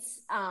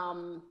since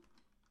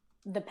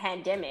the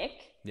pandemic.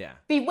 Yeah.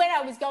 But when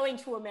I was going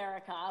to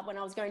America, when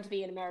I was going to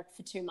be in America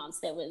for 2 months,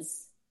 there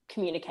was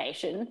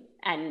communication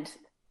and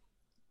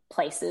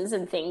places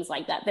and things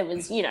like that. There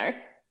was,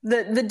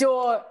 the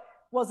door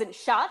wasn't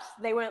shut.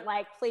 They weren't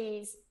like,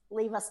 please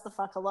leave us the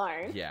fuck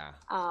alone. Yeah.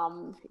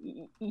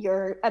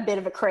 You're a bit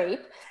of a creep.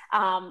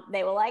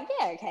 They were like,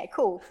 yeah, okay,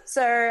 cool.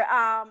 So,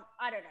 I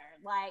don't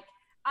know, like,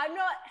 I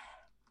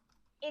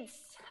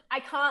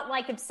can't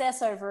like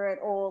obsess over it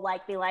or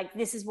like be like,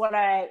 this is what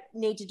I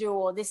need to do,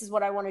 or this is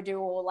what I want to do,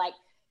 or like,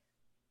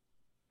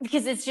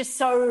 because it's just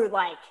so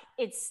like,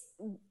 it's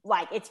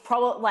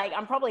probably like,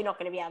 I'm probably not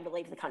going to be able to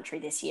leave the country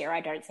this year.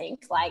 I don't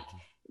think, like,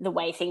 the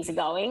way things are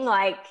going,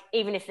 like,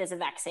 even if there's a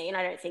vaccine,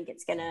 I don't think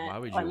it's going to, why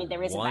would you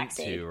there is a want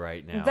vaccine to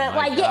right now, but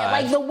my like, God. yeah,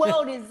 like the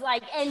world is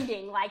like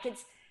ending. Like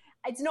it's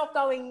not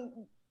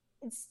going,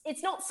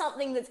 it's not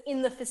something that's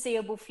in the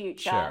foreseeable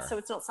future. Sure. So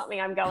it's not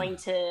something I'm going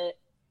to,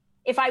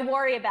 if I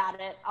worry about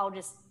it, I'll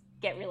just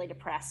get really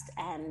depressed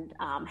and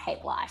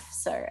hate life.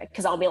 So,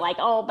 because I'll be like,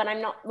 oh, but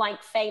I'm not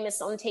like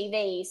famous on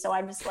TV. So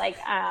I'm just like,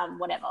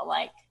 whatever.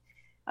 Like,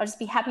 I'll just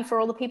be happy for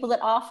all the people that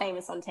are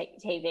famous on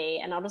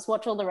TV, and I'll just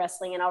watch all the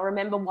wrestling, and I'll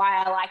remember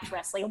why I liked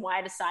wrestling and why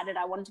I decided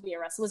I wanted to be a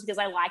wrestler was because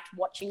I liked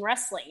watching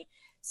wrestling.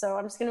 So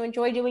I'm just going to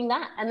enjoy doing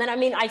that. And then, I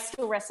mean, I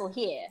still wrestle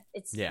here.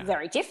 It's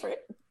very different.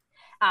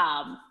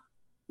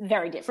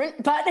 Very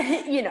different, but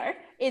you know,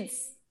 it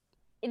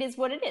is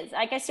what it is.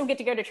 Like, I still get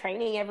to go to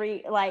training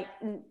every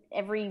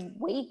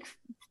week,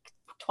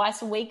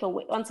 twice a week or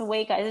once a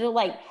week.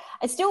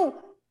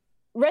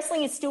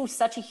 Wrestling is still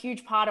such a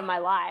huge part of my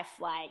life.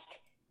 Like,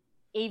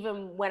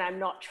 even when I'm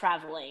not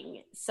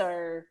traveling.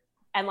 So,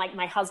 and like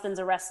my husband's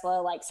a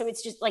wrestler. Like, so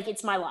it's just like,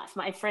 it's my life.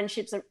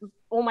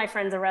 All my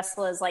friends are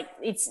wrestlers. Like,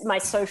 it's my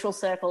social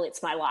circle.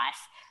 It's my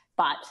life,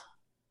 but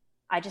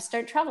I just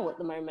don't travel at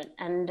the moment,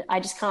 and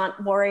I just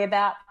can't worry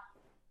about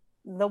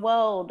the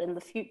world and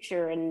the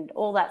future and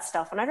all that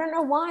stuff. And I don't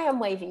know why I'm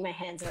waving my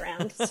hands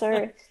around.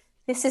 So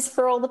this is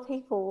for all the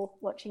people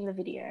watching the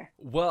video.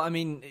 Well, I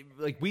mean,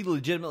 like, we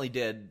legitimately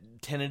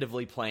did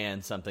tentatively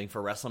plan something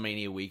for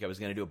WrestleMania week. I was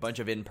going to do a bunch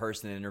of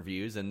in-person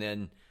interviews, and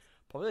then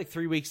probably like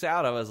 3 weeks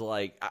out, I was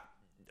like,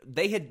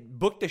 they had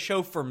booked a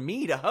show for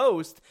me to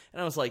host,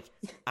 and I was like,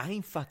 I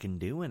ain't fucking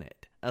doing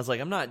it. I was like,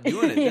 I'm not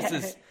doing it. This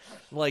is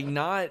like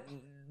not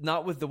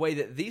with the way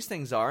that these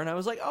things are. And I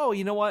was like, oh,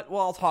 you know what?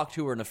 Well, I'll talk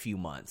to her in a few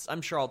months.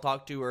 I'm sure I'll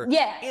talk to her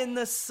in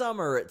the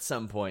summer at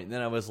some point. And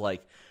then I was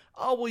like,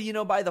 oh, well, you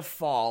know, by the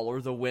fall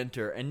or the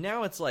winter. And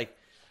now it's like,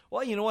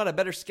 well, you know what? I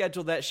better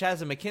schedule that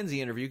Shazza McKenzie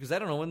interview because I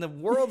don't know when the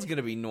world's going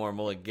to be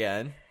normal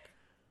again.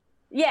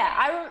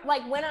 Yeah,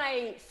 when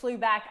I flew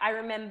back, I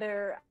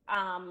remember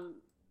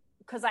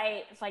because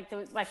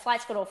my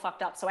flights got all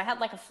fucked up. So I had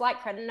like a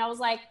flight credit, and I was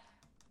like,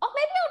 oh,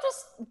 maybe I'll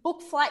just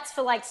book flights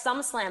for like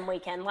SummerSlam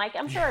weekend. Like,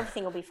 I'm sure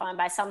everything will be fine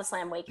by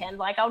SummerSlam weekend.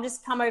 Like, I'll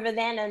just come over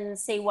then and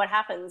see what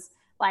happens.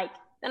 Like,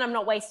 then I'm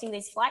not wasting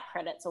these flight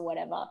credits or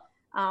whatever.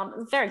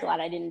 I'm very glad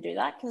I didn't do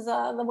that because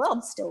the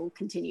world still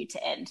continued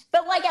to end.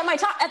 But like at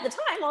the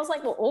time, I was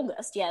like, well,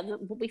 August,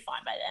 we'll be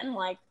fine by then.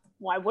 Like,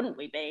 why wouldn't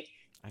we be?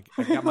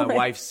 I got my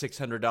wife's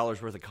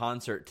 $600 worth of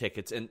concert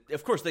tickets, and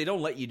of course they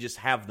don't let you just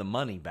have the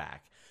money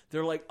back.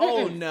 They're like,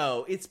 oh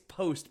no, it's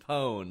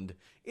postponed.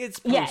 It's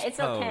postponed. Yeah, it's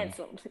not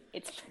canceled.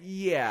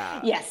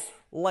 Yes.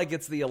 Like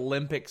it's the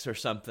Olympics or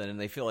something, and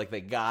they feel like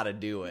they gotta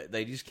do it.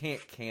 They just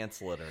can't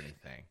cancel it or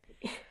anything.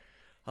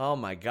 Oh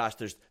my gosh,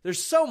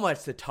 there's so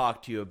much to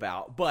talk to you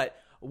about, but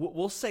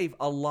we'll save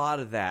a lot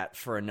of that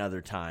for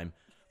another time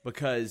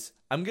because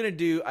I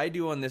do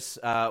on this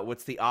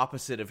what's the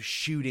opposite of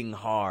shooting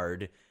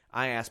hard.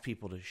 I ask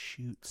people to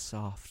shoot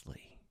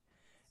softly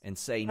and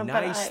say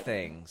nice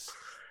things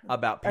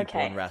about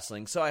people in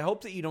wrestling. So I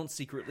hope that you don't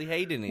secretly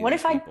hate any of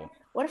these people.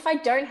 What if I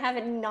don't have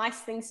any nice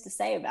things to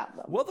say about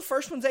them? Well, the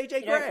first one's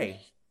AJ Gray.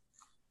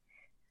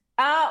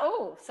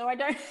 So I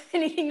don't have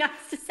anything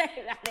nice to say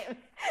about him.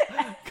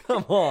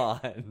 Come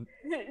on.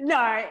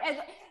 No,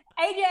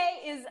 AJ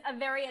is a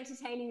very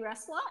entertaining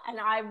wrestler, and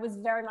I was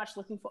very much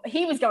looking for.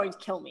 He was going to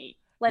kill me.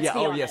 Let's be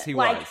honest. Yes, he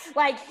was.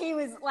 Like he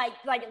was like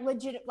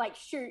legit. Like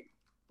shoot.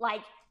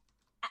 Like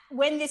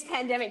when this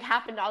pandemic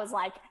happened, I was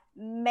like,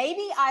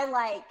 maybe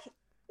I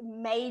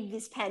made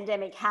this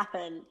pandemic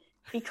happen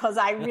because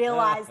I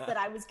realized that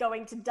I was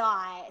going to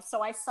die.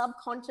 So I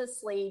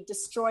subconsciously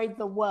destroyed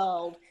the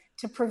world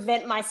to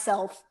prevent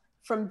myself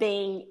from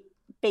being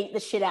beat the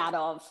shit out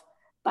of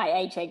by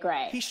AJ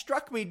Gray. He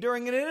struck me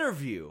during an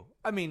interview.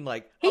 I mean,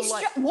 like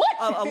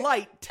a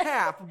light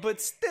tap,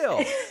 but still.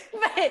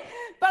 but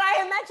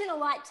I imagine a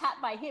light tap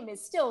by him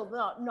is still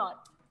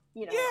not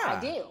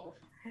ideal.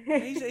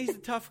 He's a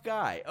tough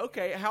guy.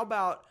 Okay, how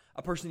about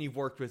a person you've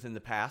worked with in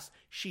the past?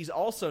 She's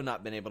also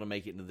not been able to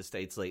make it into the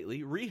States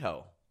lately.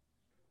 Riho.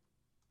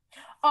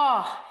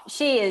 Oh,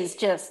 she is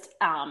just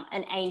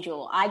an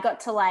angel. I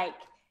got to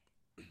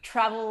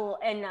travel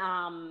in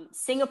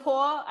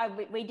Singapore.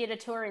 We did a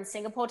tour in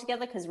Singapore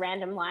together because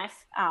random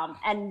life.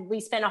 And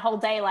we spent a whole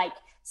day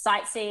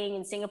sightseeing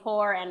in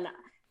Singapore, and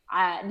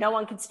no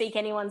one could speak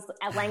anyone's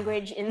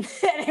language. And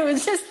it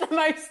was just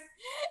but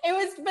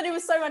it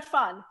was so much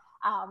fun.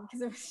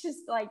 Because it was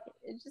just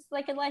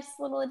like a nice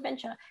little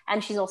adventure.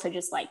 And she's also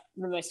just like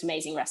the most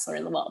amazing wrestler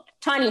in the world.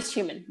 Tiniest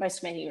human,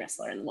 most amazing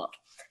wrestler in the world.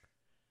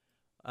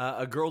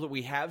 A girl that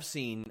we have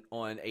seen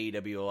on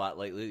AEW a lot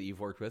lately that you've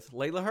worked with,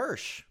 Layla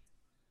Hirsch.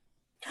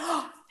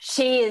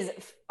 She is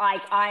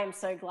I am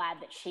so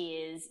glad that she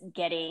is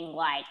getting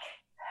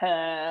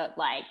her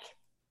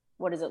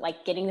what is it,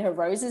 getting her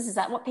roses? Is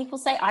that what people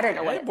say? I don't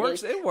know what it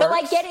works. It works.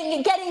 But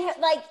getting her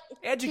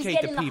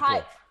educate the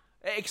people.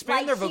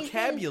 Expand their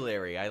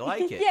vocabulary. I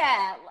like it.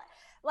 Yeah.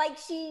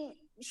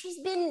 She's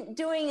been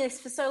doing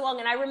this for so long.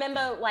 And I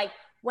remember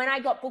when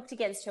I got booked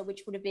against her,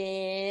 which would have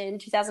been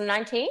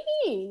 2019.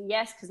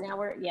 Yes, because now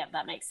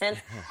that makes sense.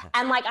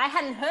 And I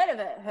hadn't heard of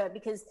her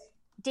because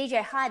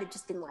DJ Hyde had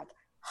just been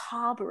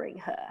harboring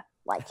her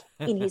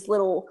in his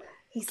little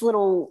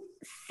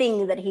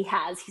thing that he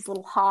has, his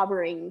little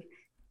harboring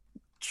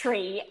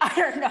tree. I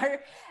don't know.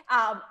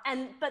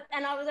 And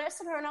I was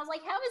arrested her, and I was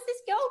like, how is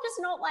this girl just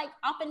not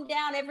up and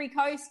down every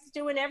coast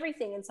doing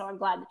everything? And so I'm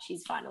glad that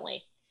she's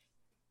finally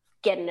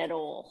getting it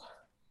all.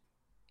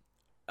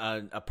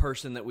 a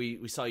person that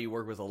we saw you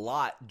work with a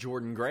lot,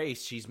 Jordan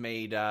Grace. She's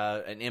made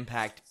an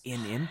impact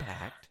in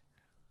Impact.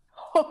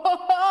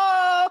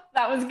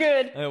 That was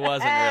good. It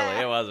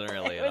wasn't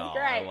really It at was all.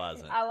 great. It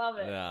wasn't. I love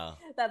it. Yeah.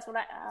 That's what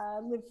I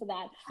live for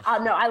that.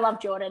 No, I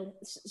love Jordan.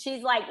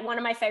 She's like one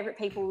of my favorite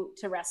people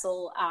to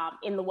wrestle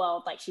in the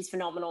world. Like, she's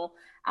phenomenal.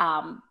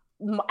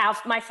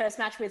 My first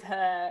match with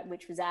her,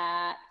 which was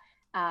at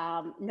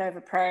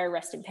Nova Pro,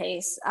 rest in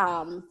peace,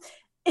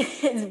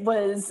 it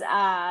was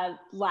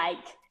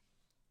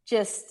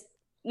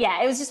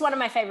it was just one of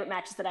my favorite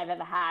matches that I've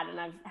ever had, and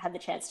I've had the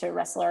chance to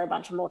wrestle her a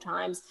bunch of more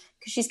times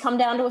because she's come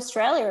down to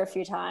Australia a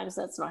few times.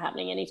 That's not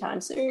happening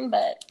anytime soon,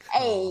 but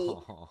hey,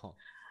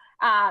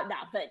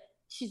 but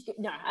she's good.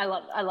 No, I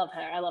love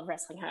her. I love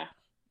wrestling her.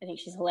 I think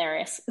she's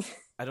hilarious.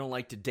 I don't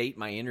like to date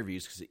my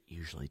interviews because it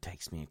usually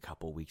takes me a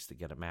couple weeks to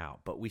get them out.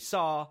 But we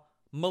saw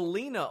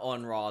Melina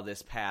on Raw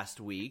this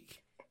past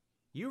week.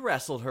 You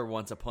wrestled her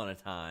once upon a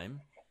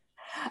time.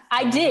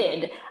 I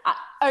did.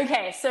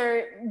 Okay,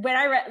 so when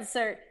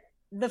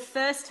the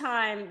first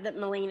time that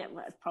Melina,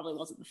 well, it probably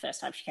wasn't the first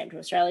time she came to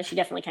Australia. She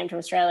definitely came to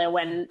Australia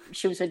when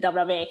she was with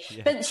WWE.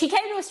 Yeah. But she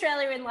came to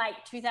Australia in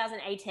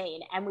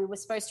 2018, and we were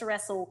supposed to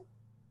wrestle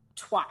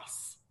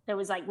twice. There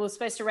was we were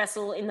supposed to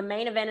wrestle in the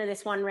main event of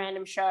this one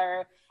random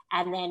show,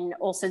 and then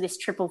also this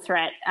triple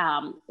threat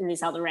in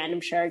this other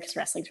random show because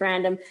wrestling's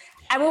random.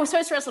 And we were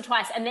supposed to wrestle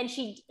twice, and then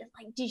she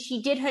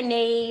did her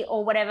knee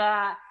or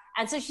whatever,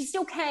 and so she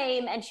still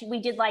came, and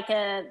we did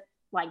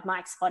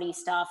Mike Spotty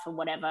stuff or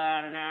whatever.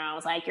 I don't know. I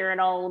was like, you're an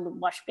old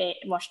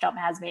washed up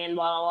has-been,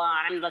 blah, blah, blah.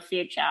 I'm the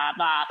future,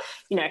 blah,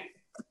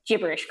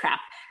 gibberish crap.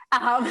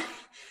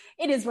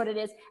 It is what it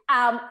is.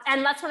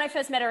 And that's when I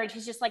first met her, and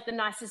she's just the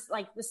nicest,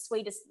 the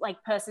sweetest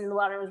person in the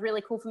world. And it was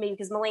really cool for me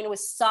because Melina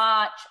was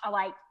such a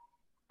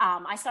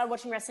I started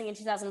watching wrestling in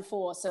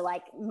 2004. So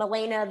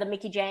Melina, the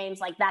Mickie James,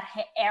 that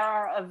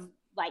era of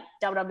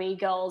WWE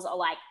girls are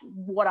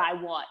what I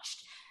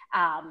watched.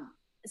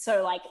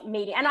 So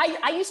media, and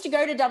I used to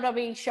go to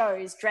WWE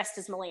shows dressed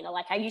as Melina.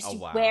 I used to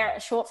wear a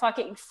short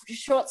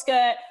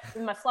skirt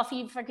with my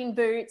fluffy fucking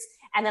boots,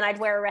 and then I'd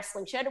wear a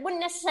wrestling shirt. It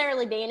wouldn't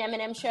necessarily be an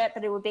Eminem shirt,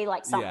 but it would be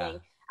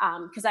something.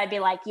 Because I'd be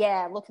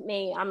yeah, look at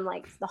me, I'm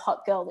the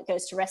hot girl that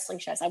goes to wrestling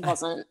shows. I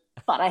wasn't,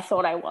 but I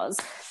thought I was.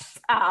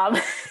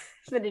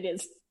 But it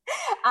is.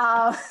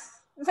 But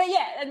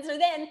yeah, and so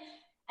then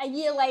a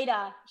year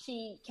later,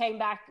 she came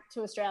back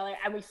to Australia,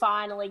 and we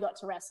finally got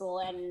to wrestle,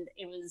 and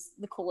it was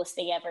the coolest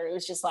thing ever. It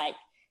was just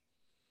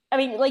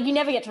you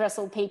never get to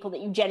wrestle people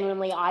that you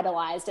genuinely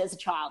idolized as a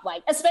child,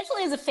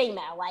 especially as a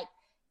female.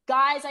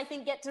 Guys, I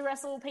think, get to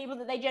wrestle people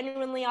that they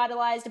genuinely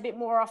idolized a bit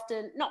more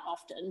often. Not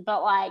often,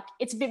 but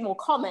it's a bit more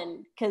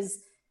common because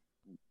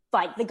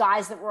the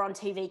guys that were on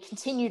TV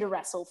continue to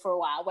wrestle for a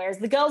while, whereas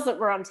the girls that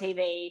were on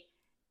TV,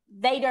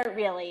 they don't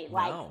really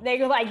they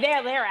go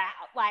they're out.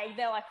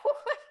 They're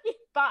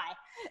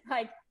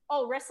bye.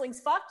 Wrestling's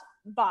fucked.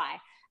 Bye.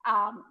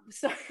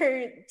 So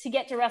to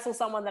get to wrestle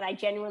someone that I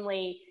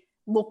genuinely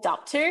looked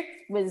up to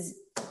was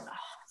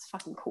it's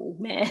fucking cool,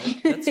 man.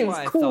 That's it why was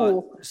I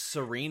cool. thought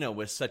Serena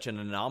was such an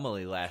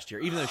anomaly last year.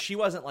 Even though she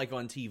wasn't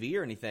on TV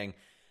or anything,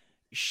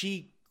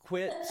 she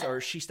quit or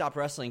she stopped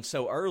wrestling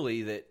so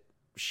early that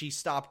she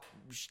stopped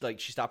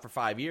for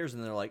 5 years,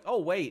 and they're oh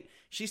wait,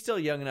 she's still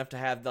young enough to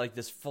have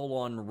this full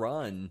on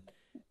run,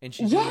 and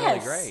she's really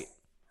great.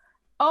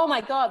 Oh my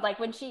god!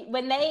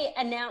 When they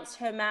announced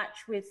her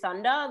match with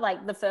Thunder,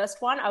 the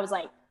first one, I was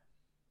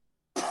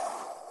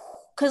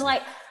because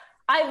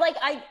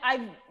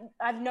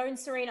I've known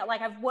Serena,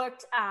 I've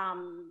worked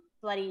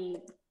bloody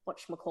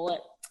whatchamacallit,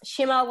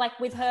 Shimmer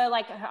with her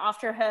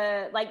after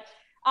her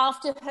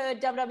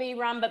WWE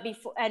run, but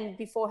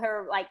before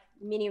her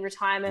mini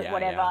retirement,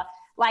 whatever. Yeah.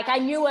 I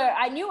knew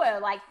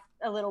her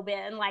a little bit,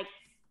 and I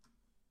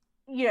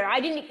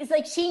didn't.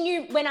 It's she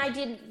knew when I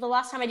did the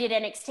last time I did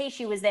NXT.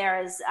 She was there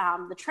as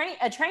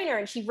a trainer,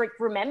 and she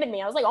remembered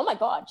me. I was oh my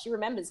god, she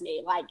remembers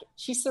me.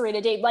 She's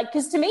Serena Deeb.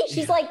 Because to me,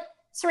 she's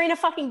Serena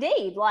fucking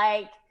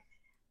Deeb.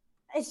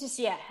 It's just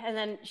And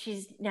then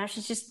she's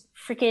just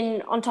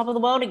freaking on top of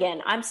the world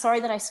again. I'm sorry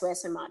that I swear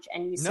so much,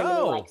 and you say me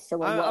filler words.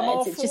 I'm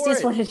all it for just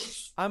is what it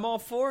is. I'm all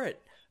for it.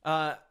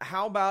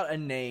 How about a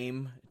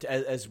name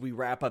as we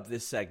wrap up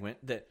this segment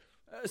that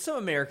some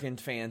American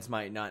fans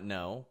might not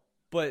know,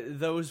 but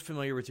those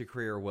familiar with your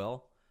career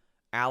will?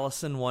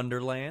 Alice in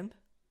Wonderland.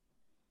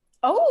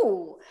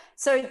 Oh,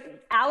 so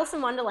Alice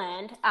in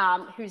Wonderland,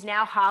 who's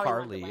now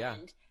Harley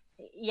Wonderland.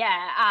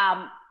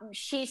 Yeah.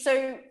 She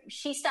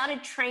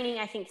started training,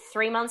 I think,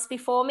 3 months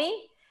before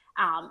me.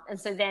 And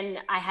so then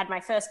I had my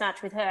first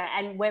match with her,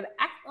 and we're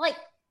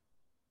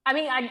I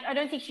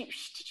don't think did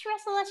she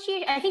wrestle last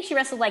year? I think she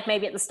wrestled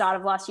maybe at the start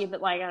of last year,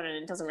 but I don't know,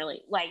 it doesn't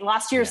really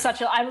last year is I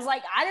was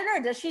I don't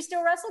know, does she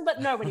still wrestle? But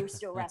nobody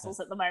still wrestles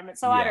at the moment,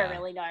 so I don't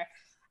really know.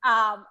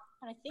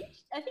 But I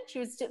think she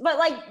was still, but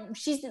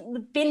she's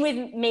been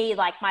with me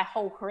my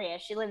whole career.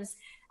 She lives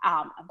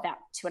about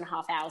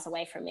 2.5 hours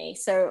away from me.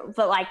 So,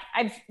 but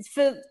I've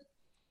for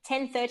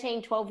 10,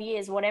 13, 12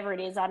 years, whatever it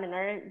is, I don't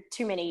know,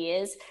 too many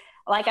years.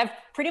 I've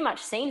pretty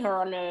much seen her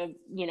on a,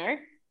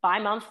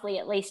 bi-monthly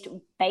at least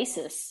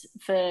basis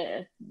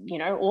for, you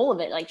know, all of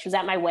it. Like, she was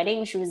at my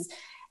wedding. She was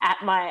at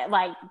my,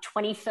 like,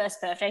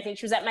 21st birthday. I think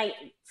she was at my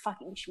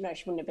no, she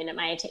wouldn't have been at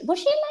my 18th. Was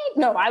she at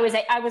my? No, I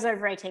was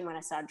over 18 when I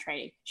started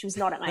training. She was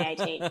not at my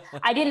 18th.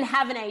 I didn't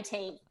have an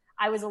 18th.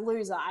 I was a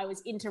loser. I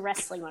was into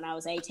wrestling when I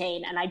was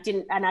 18,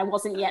 and I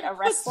wasn't yet a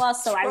wrestler,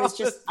 so I was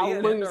just a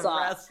loser.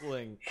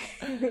 Wrestling.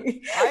 I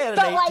had an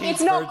but, like, 18th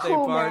it's not birthday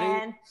cool, party.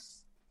 man.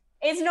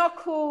 It's not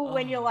cool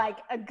when you're, like,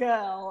 a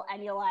girl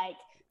and you're like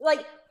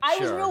I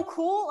was real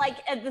cool, like,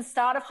 at the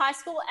start of high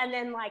school, and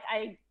then, like,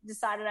 I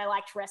decided I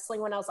liked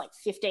wrestling when I was, like,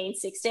 15,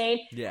 16.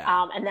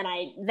 Yeah. And then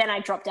I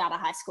dropped out of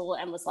high school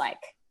and was like,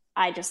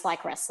 I just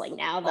like wrestling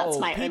now. That's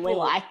my only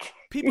like.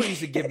 People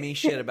used to give me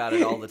shit about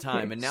it all the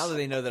time, and now that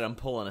they know that I'm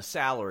pulling a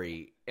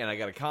salary and I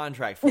got a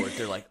contract for it,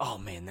 they're like, "Oh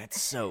man,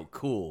 that's so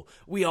cool.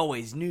 We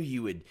always knew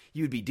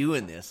you'd be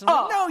doing this." I'm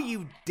like, "No,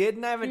 you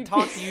didn't. I haven't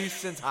talked to you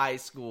since high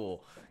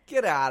school.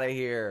 Get out of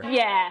here."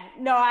 Yeah,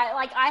 no,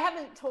 I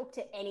haven't talked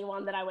to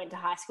anyone that I went to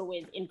high school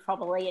with in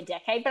probably a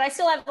decade, but I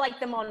still have, like,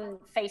 them on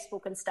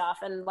Facebook and stuff,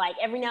 and, like,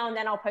 every now and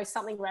then I'll post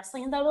something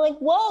wrestling, and they'll be like,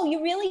 "Whoa,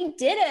 you really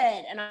did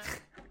it!" And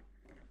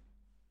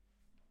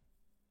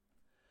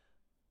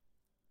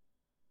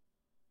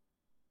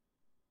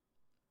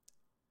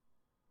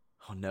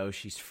Oh no,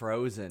 she's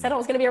frozen. said I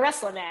was going to be a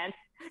wrestler, man.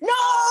 No!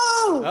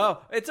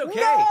 Oh, it's okay.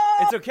 No!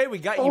 It's okay. We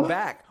got you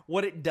back.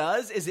 What it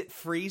does is it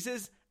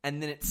freezes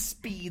and then it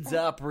speeds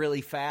up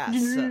really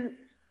fast.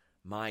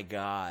 My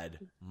God.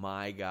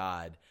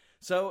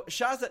 So,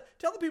 Shazza,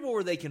 tell the people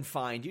where they can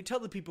find you. Tell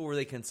the people where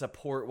they can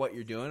support what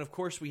you're doing. Of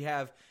course, we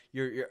have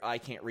your I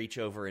can't reach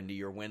over into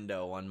your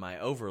window on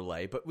my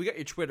overlay, but we got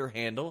your Twitter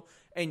handle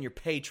and your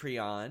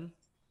Patreon.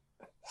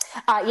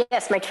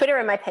 Yes, my Twitter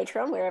and my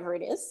Patreon, wherever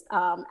it is,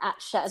 at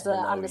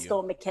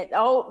Shazza_McKenzie.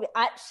 Oh,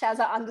 at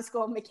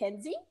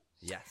Shazza_McKenzie.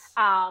 Yes.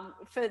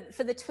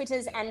 For the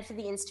Twitters and for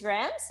the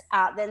Instagrams.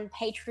 Then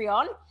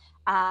Patreon.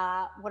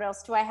 What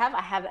else do I have?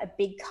 I have a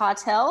Big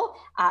Cartel.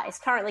 It's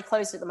currently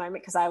closed at the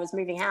moment because I was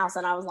moving house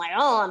and I was like,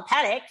 oh, I'm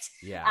panicked.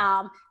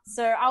 Yeah.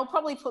 So I'll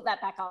probably put that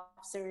back up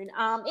soon.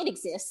 It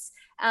exists.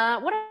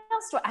 What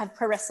else do I have?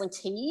 Pro Wrestling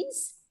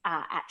Tees.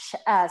 At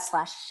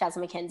 /Shazza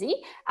McKenzie.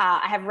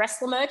 I have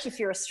wrestler merch if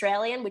you're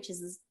Australian, which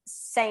is the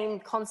same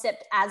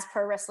concept as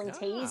Pro Wrestling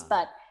Tees,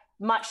 but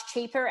much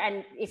cheaper.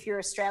 And if you're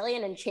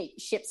Australian, and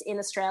ships in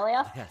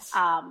Australia. Yes.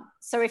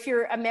 So if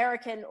you're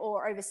American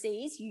or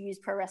overseas, you use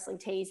Pro Wrestling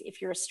Tees. If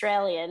you're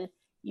Australian,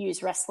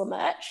 use wrestler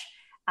merch.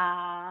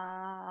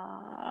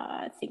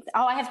 I think.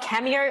 I have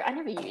Cameo. I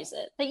never use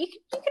it, but you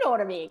could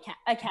order me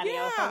a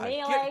Cameo from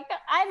me. Like,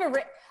 I have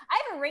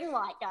a ring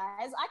light,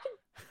 guys.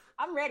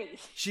 I'm ready.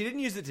 She didn't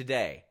use it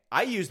today.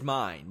 I used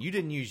mine. You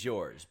didn't use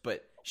yours,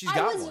 but she's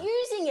got one.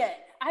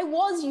 I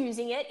was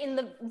using it in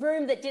the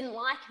room that didn't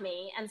like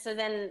me, and so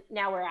then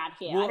now we're out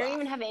here. Well, I don't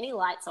even have any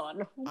lights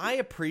on. I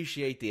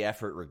appreciate the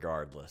effort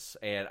regardless,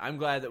 and I'm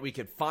glad that we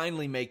could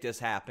finally make this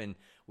happen.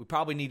 We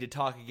probably need to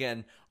talk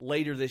again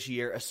later this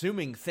year,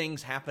 assuming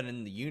things happen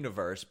in the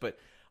universe, but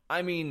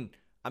I mean,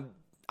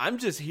 I'm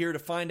just here to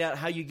find out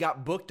how you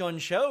got booked on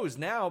shows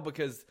now,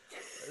 because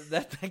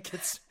that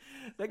gets...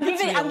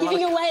 I'm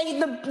giving away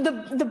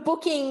the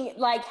booking,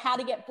 like how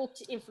to get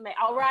booked information.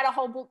 I'll write a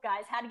whole book,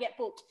 guys, how to get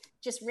booked.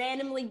 Just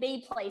randomly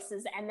be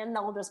places, and then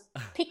they'll just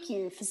pick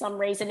you for some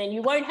reason, and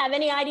you won't have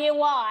any idea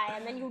why.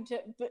 And then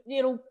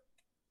it'll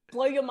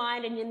blow your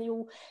mind, and then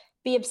you'll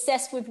be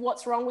obsessed with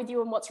what's wrong with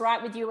you and what's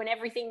right with you and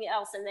everything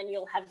else, and then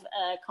you'll have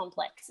a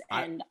complex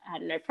and I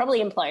don't know,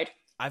 probably implode.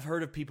 I've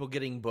heard of people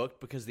getting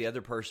booked because the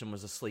other person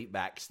was asleep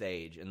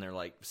backstage, and they're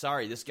like,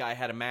 "Sorry, this guy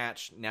had a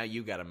match. Now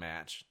you got a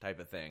match," type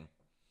of thing.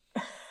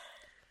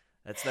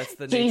 That's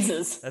the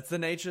Jesus. That's the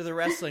nature of the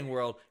wrestling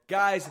world.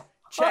 Guys,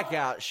 check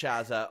out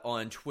Shazza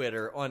on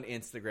Twitter, on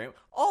Instagram,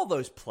 all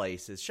those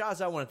places.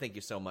 Shazza, I want to thank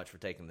you so much for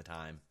taking the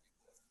time.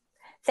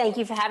 Thank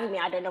you for having me.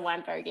 I don't know why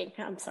I'm voguing.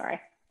 I'm sorry.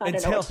 I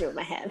don't know what to do with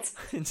my hands.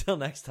 Until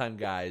next time,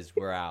 guys,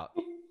 we're out.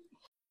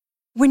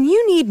 When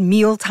you need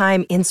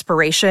mealtime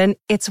inspiration,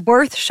 it's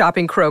worth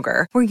shopping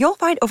Kroger, where you'll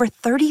find over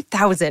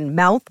 30,000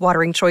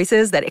 mouth-watering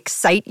choices that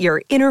excite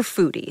your inner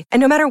foodie. And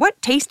no matter what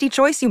tasty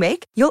choice you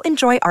make, you'll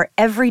enjoy our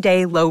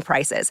everyday low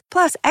prices,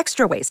 plus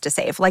extra ways to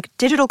save, like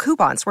digital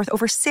coupons worth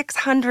over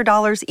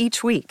 $600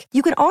 each week.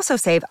 You can also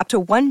save up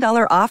to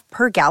 $1 off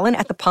per gallon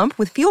at the pump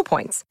with fuel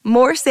points.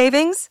 More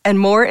savings and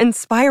more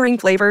inspiring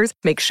flavors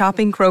make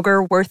shopping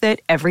Kroger worth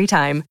it every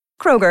time.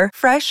 Kroger,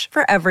 fresh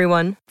for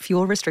everyone.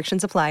 Fuel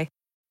restrictions apply.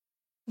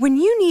 When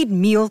you need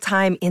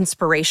mealtime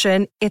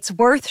inspiration, it's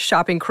worth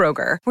shopping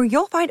Kroger, where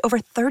you'll find over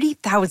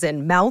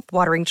 30,000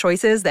 mouth-watering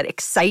choices that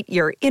excite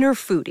your inner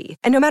foodie.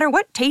 And no matter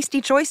what tasty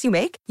choice you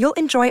make, you'll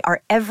enjoy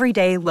our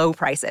everyday low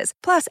prices,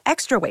 plus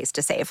extra ways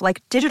to save,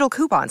 like digital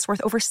coupons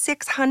worth over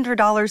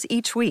 $600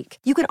 each week.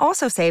 You can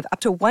also save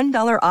up to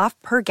 $1 off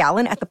per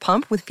gallon at the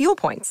pump with fuel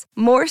points.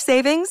 More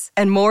savings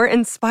and more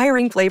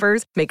inspiring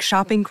flavors make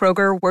shopping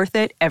Kroger worth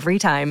it every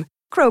time.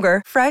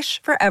 Kroger,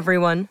 fresh for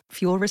everyone.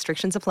 Fuel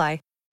restrictions apply.